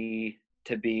be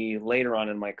later on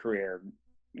in my career,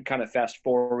 kind of fast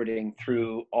forwarding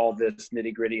through all this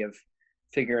nitty gritty of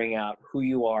figuring out who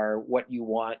you are, what you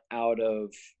want out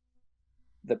of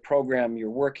the program you're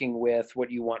working with,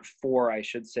 what you want for, I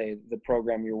should say, the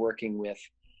program you're working with.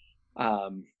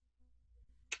 I'd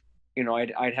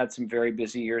had some very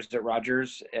busy years at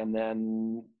Rogers, and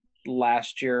then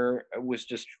last year I was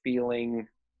just feeling.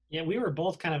 Yeah, we were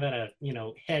both kind of at a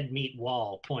head meet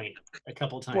wall point a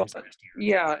couple times last year.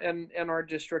 Yeah, and our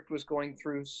district was going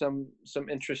through some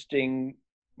interesting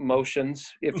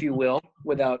motions, if you will,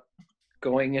 without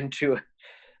going into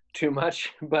too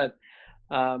much. But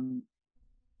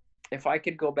if I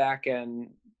could go back and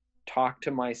talk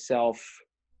to myself,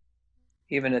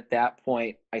 even at that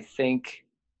point, I think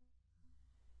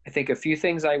a few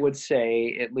things I would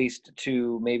say, at least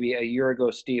to maybe a year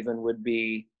ago, Stephen, would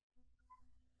be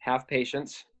have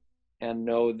patience and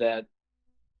know that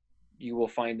you will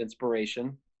find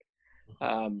inspiration.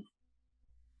 And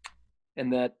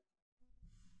that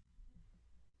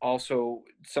also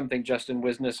something Justin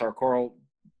Wisness, our choral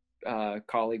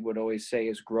colleague, would always say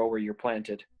is grow where you're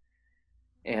planted.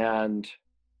 And,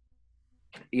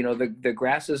 the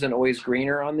grass isn't always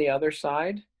greener on the other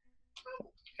side.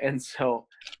 And so,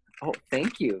 oh,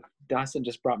 thank you. Dawson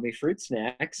just brought me fruit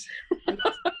snacks.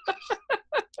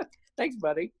 Thanks,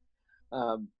 buddy.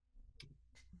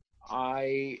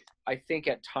 I think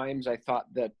at times I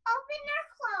thought that open or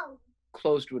closed?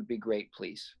 Closed would be great,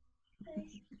 please. Yeah,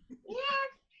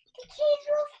 the kids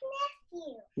will sniff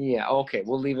you. Yeah, okay,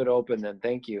 we'll leave it open then.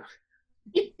 Thank you.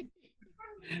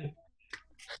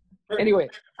 Anyway,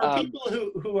 for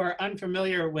people who are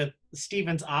unfamiliar with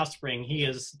Stephen's offspring, he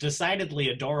is decidedly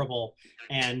adorable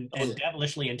and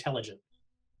devilishly intelligent.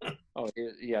 Oh,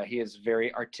 yeah, he is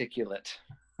very articulate.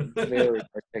 Very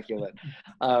articulate.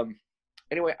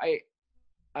 Anyway,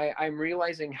 I'm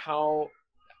realizing how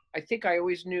I think I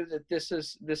always knew that this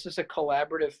is a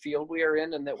collaborative field we are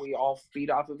in, and that we all feed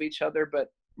off of each other.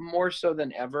 But more so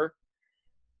than ever,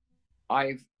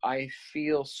 I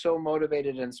feel so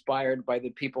motivated and inspired by the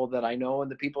people that I know and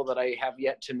the people that I have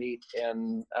yet to meet,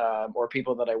 and or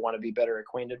people that I want to be better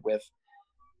acquainted with.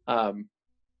 I'm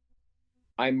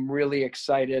really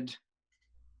excited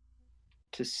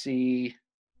to see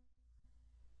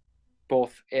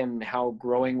both in how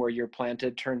growing where you're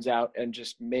planted turns out, and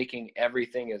just making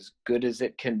everything as good as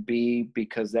it can be,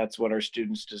 because that's what our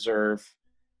students deserve.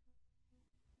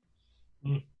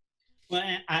 Well,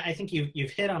 I think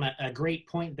you've hit on a great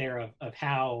point there of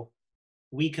how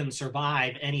we can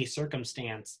survive any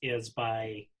circumstance is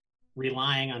by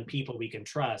relying on people we can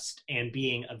trust and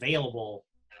being available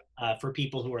for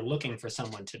people who are looking for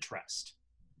someone to trust.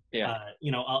 Yeah.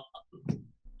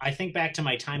 I think back to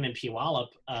my time in Puyallup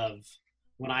of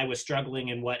when I was struggling,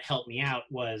 and what helped me out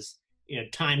was,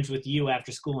 times with you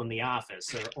after school in the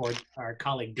office, or our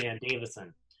colleague Dan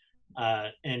Davison.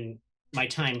 And my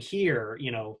time here,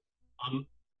 I'm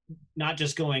not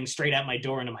just going straight out my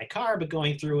door into my car, but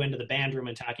going through into the band room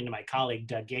and talking to my colleague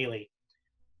Doug Gailey,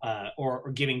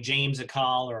 or giving James a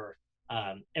call, or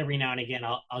every now and again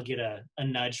I'll get a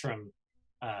nudge from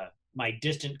my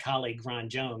distant colleague Ron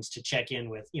Jones to check in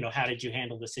with, how did you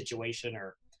handle the situation,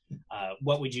 or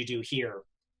what would you do here?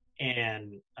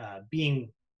 And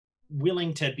being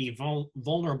willing to be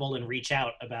vulnerable and reach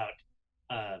out about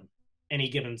any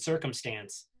given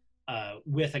circumstance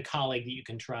with a colleague that you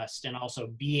can trust, and also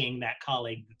being that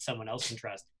colleague that someone else can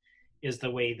trust, is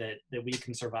the way that we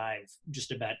can survive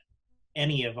just about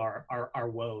any of our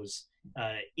woes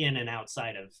in and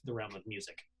outside of the realm of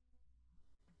music.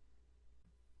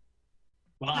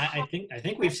 Well, I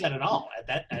think we've said it all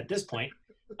at this point.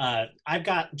 I've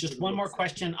got just one more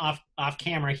question off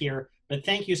camera here, but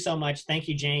thank you so much. Thank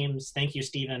you, James. Thank you,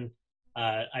 Stephen.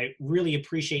 I really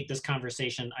appreciate this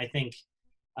conversation. I think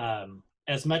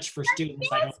as much for students,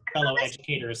 I hope fellow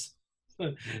educators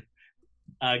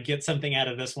get something out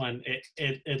of this one.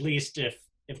 At least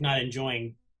if not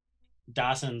enjoying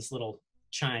Dawson's little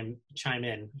chime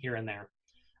in here and there.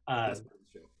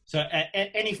 So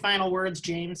any final words,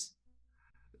 James?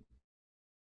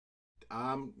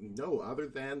 No, other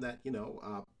than that,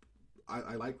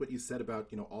 I like what you said about,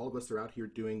 all of us are out here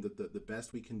doing the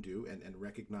best we can do, and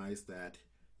recognize that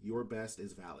your best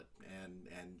is valid,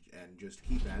 and just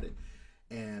keep at it.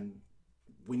 And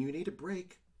when you need a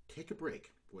break, take a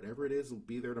break. Whatever it is will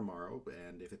be there tomorrow,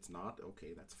 and if it's not,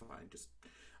 okay, that's fine. Just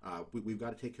we've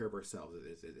got to take care of ourselves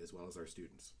as well as our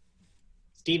students.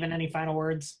 Stephen, any final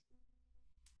words?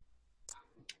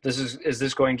 Is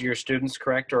this going to your students,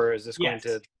 correct, or is this going Yes.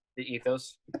 to the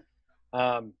ethos?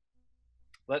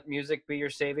 Let music be your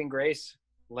saving grace.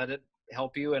 Let it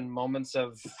help you in moments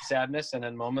of sadness and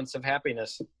in moments of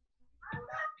happiness.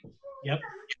 Yep.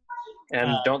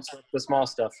 And don't sweat the small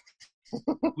stuff.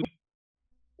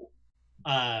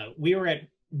 We were at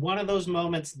one of those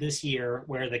moments this year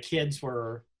where the kids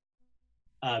were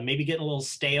maybe getting a little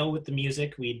stale with the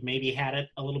music. We'd maybe had it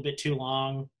a little bit too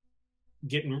long,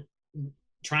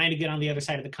 trying to get on the other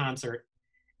side of the concert.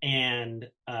 And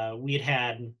we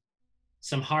had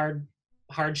some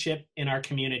hardship in our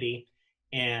community.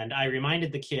 And I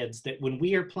reminded the kids that when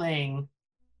we are playing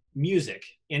music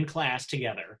in class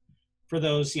together, for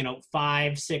those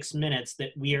 5-6 minutes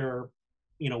that we are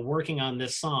working on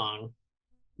this song,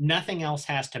 nothing else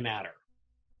has to matter.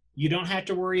 You don't have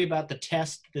to worry about the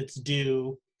test that's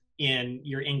due in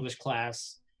your English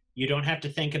class. You don't have to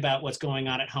think about what's going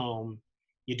on at home.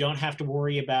 You don't have to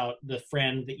worry about the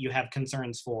friend that you have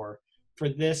concerns for. For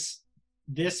these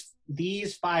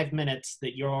 5 minutes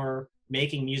that you're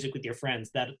making music with your friends,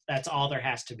 that's all there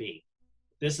has to be.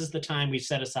 This is the time we've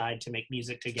set aside to make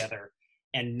music together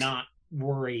and not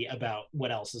worry about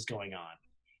what else is going on.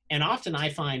 And often I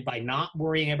find by not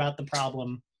worrying about the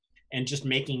problem and just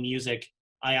making music,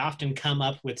 I often come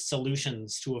up with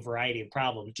solutions to a variety of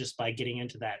problems just by getting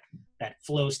into that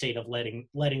flow state of letting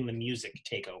the music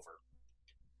take over.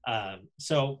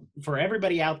 So for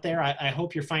everybody out there, I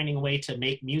hope you're finding a way to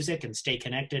make music and stay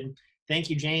connected. Thank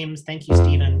you, James. Thank you,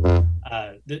 Stephen.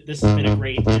 This has been a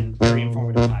great and very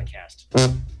informative podcast.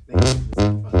 Thank you. It's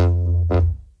been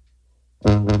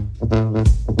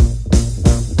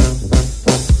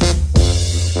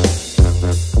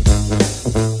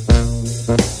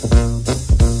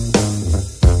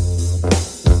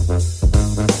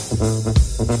fun.